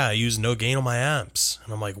 yeah, I use no gain on my amps,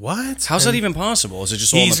 and I'm like, what? How's that even possible? Is it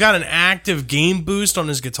just all He's got an active gain boost on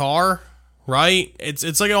his guitar, right?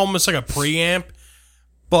 It's like almost like a preamp,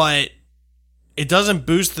 but it doesn't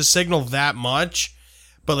boost the signal that much.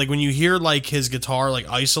 But like when you hear like his guitar like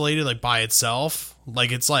isolated like by itself,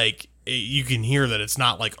 like it's like you can hear that it's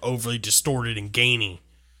not like overly distorted and gainy.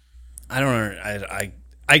 I don't know.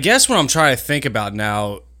 I guess what I'm trying to think about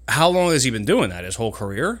now, how long has he been doing that? His whole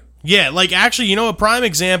career? Yeah, like actually, a prime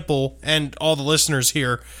example, and all the listeners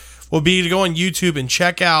here, will be to go on YouTube and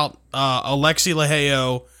check out Alexi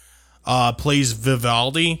Leheo plays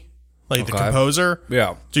Vivaldi, like the composer.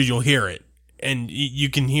 Yeah. Dude, you'll hear it. And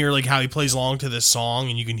you can hear like how he plays along to this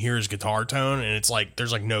song, and you can hear his guitar tone, and it's like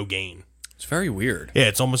there's like no gain. It's very weird. Yeah,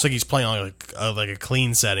 it's almost like he's playing on like a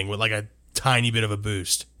clean setting with like a tiny bit of a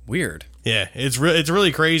boost. Weird. Yeah, it's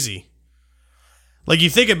really crazy. Like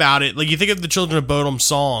you think about it, like you think of the Children of Bodom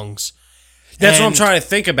songs, That's what I'm And- trying to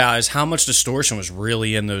think about is how much distortion was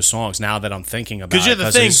really in those songs now that I'm thinking about it. 'Cause you have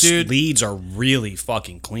to think, his dude. leads are really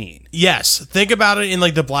fucking clean. Yes, think about it in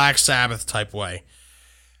like the Black Sabbath type way.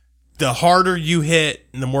 The harder you hit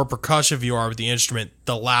and the more percussive you are with the instrument,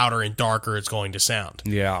 the louder and darker it's going to sound.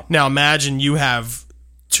 Yeah. Now imagine you have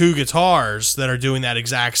two guitars that are doing that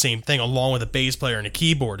exact same thing along with a bass player and a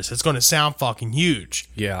keyboardist. It's going to sound fucking huge.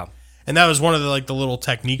 Yeah. And that was one of the little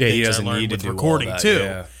technique Yeah, he things I doesn't learned need to with do all recording that, too.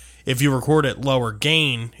 yeah. If you record at lower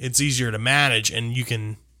gain, it's easier to manage and you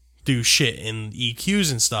can do shit in EQs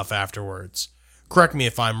and stuff afterwards. Correct me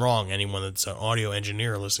if I'm wrong, anyone that's an audio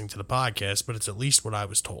engineer listening to the podcast, but it's at least what I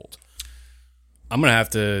was told. I'm gonna have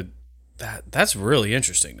to. That's really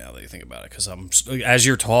interesting now that you think about it. Because as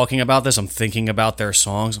you're talking about this, I'm thinking about their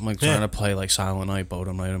songs. I'm like trying to play like Silent Night,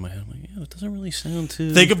 Bodom Night in my head. I'm like, yeah, it doesn't really sound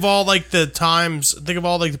too. Think of all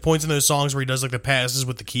the points in those songs where he does like the passes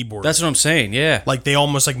with the keyboard. That's what I'm saying. Yeah. like they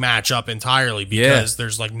almost like match up entirely because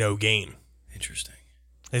there's like no gain. Interesting.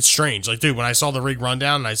 It's strange. Like, dude, when I saw the rig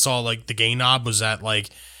rundown and I saw like the gain knob was at like,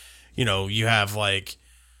 you have like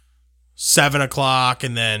 7 o'clock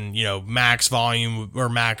and then, max volume or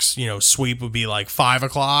max, sweep would be like 5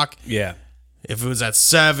 o'clock. Yeah. If it was at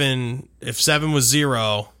 7, if 7 was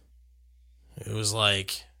 0, it was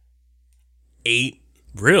like 8.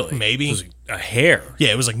 Really? Maybe. It was a hair. Yeah,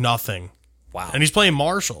 it was like nothing. Wow. And he's playing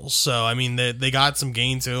Marshalls. So, I mean, they got some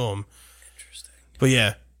gain to him. Interesting. But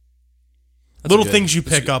yeah. That's Little good. things you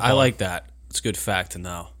pick up I on. like that. It's a good fact to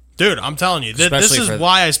know. Dude, I'm telling you, this Especially is for-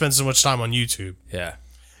 why I spend so much time on YouTube. Yeah.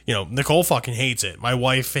 Nicole fucking hates it. My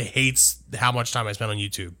wife hates how much time I spend on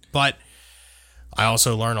YouTube. But I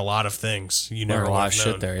also learn a lot of things. You never Learn a lot of would've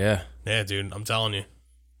shit known. there. Yeah. Yeah, dude, I'm telling you.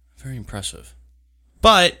 Very impressive.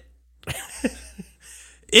 But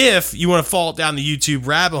if you want to fall down the YouTube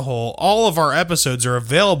rabbit hole, all of our episodes are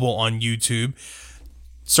available on YouTube.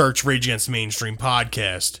 Search Rage Against the Mainstream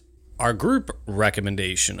Podcast. Our group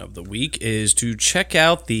recommendation of the week is to check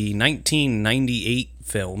out the 1998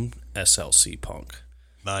 film SLC Punk,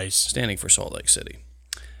 Nice. standing for Salt Lake City.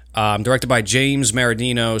 Directed by James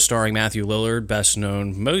Maradino, starring Matthew Lillard, best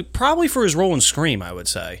known probably for his role in Scream, I would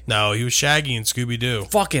say. No, he was Shaggy in Scooby-Doo.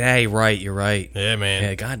 Fucking A, right, you're right. Yeah, man.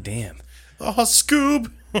 Yeah, goddamn. Oh,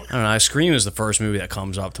 Scoob. I don't know, Scream is the first movie that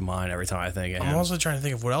comes up to mind every time I think of I'm him. also trying to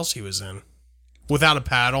think of what else he was in. Without a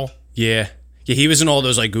Paddle. Yeah. Yeah, he was in all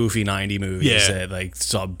those like goofy 90 movies Yeah. that like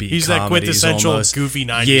saw beat He's that comedies quintessential almost. goofy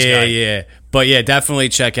 90s yeah, guy. Yeah. But yeah, definitely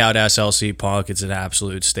check out SLC Punk. It's an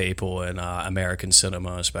absolute staple in American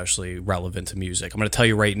cinema, especially relevant to music. I'm going to tell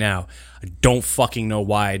you right now, I don't fucking know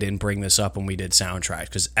why I didn't bring this up when we did soundtracks,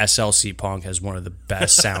 because SLC Punk has one of the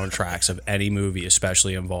best soundtracks of any movie,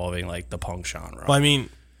 especially involving like the punk genre. Well, I mean,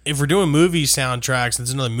 if we're doing movie soundtracks, and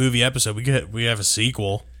it's another movie episode, we have a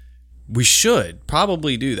sequel. We should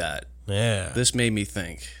probably do that. Yeah. This made me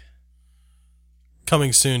think.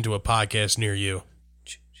 Coming soon to a podcast near you.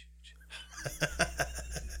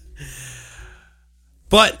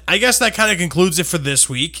 But I guess that kind of concludes it for this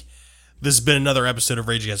week. This has been another episode of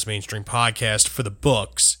Rage Against the Mainstream Podcast for the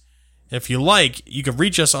books. If you like, you can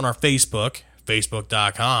reach us on our Facebook,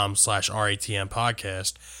 facebook.com/RATM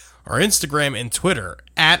Podcast, our Instagram and Twitter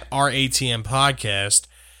 @RATM Podcast.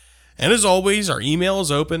 And as always, our email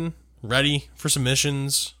is open, ready for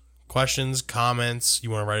submissions, questions, comments. You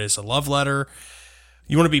want to write us a love letter.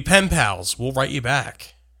 You want to be pen pals, we'll write you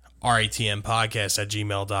back.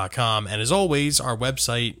 ratmpodcast@gmail.com. And as always, our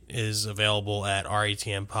website is available at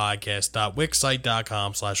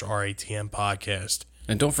ratmpodcast.wixsite.com/RATM Podcast.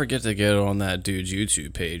 And don't forget to get on that dude's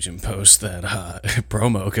YouTube page and post that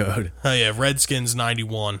promo code. Oh yeah,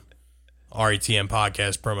 Redskins91, RATM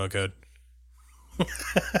Podcast promo code.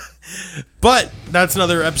 But that's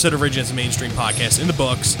another episode of Rage Against the Mainstream Podcast in the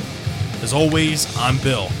books. As always, I'm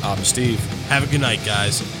Bill. I'm Steve. Have a good night,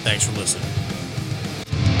 guys. Thanks for listening.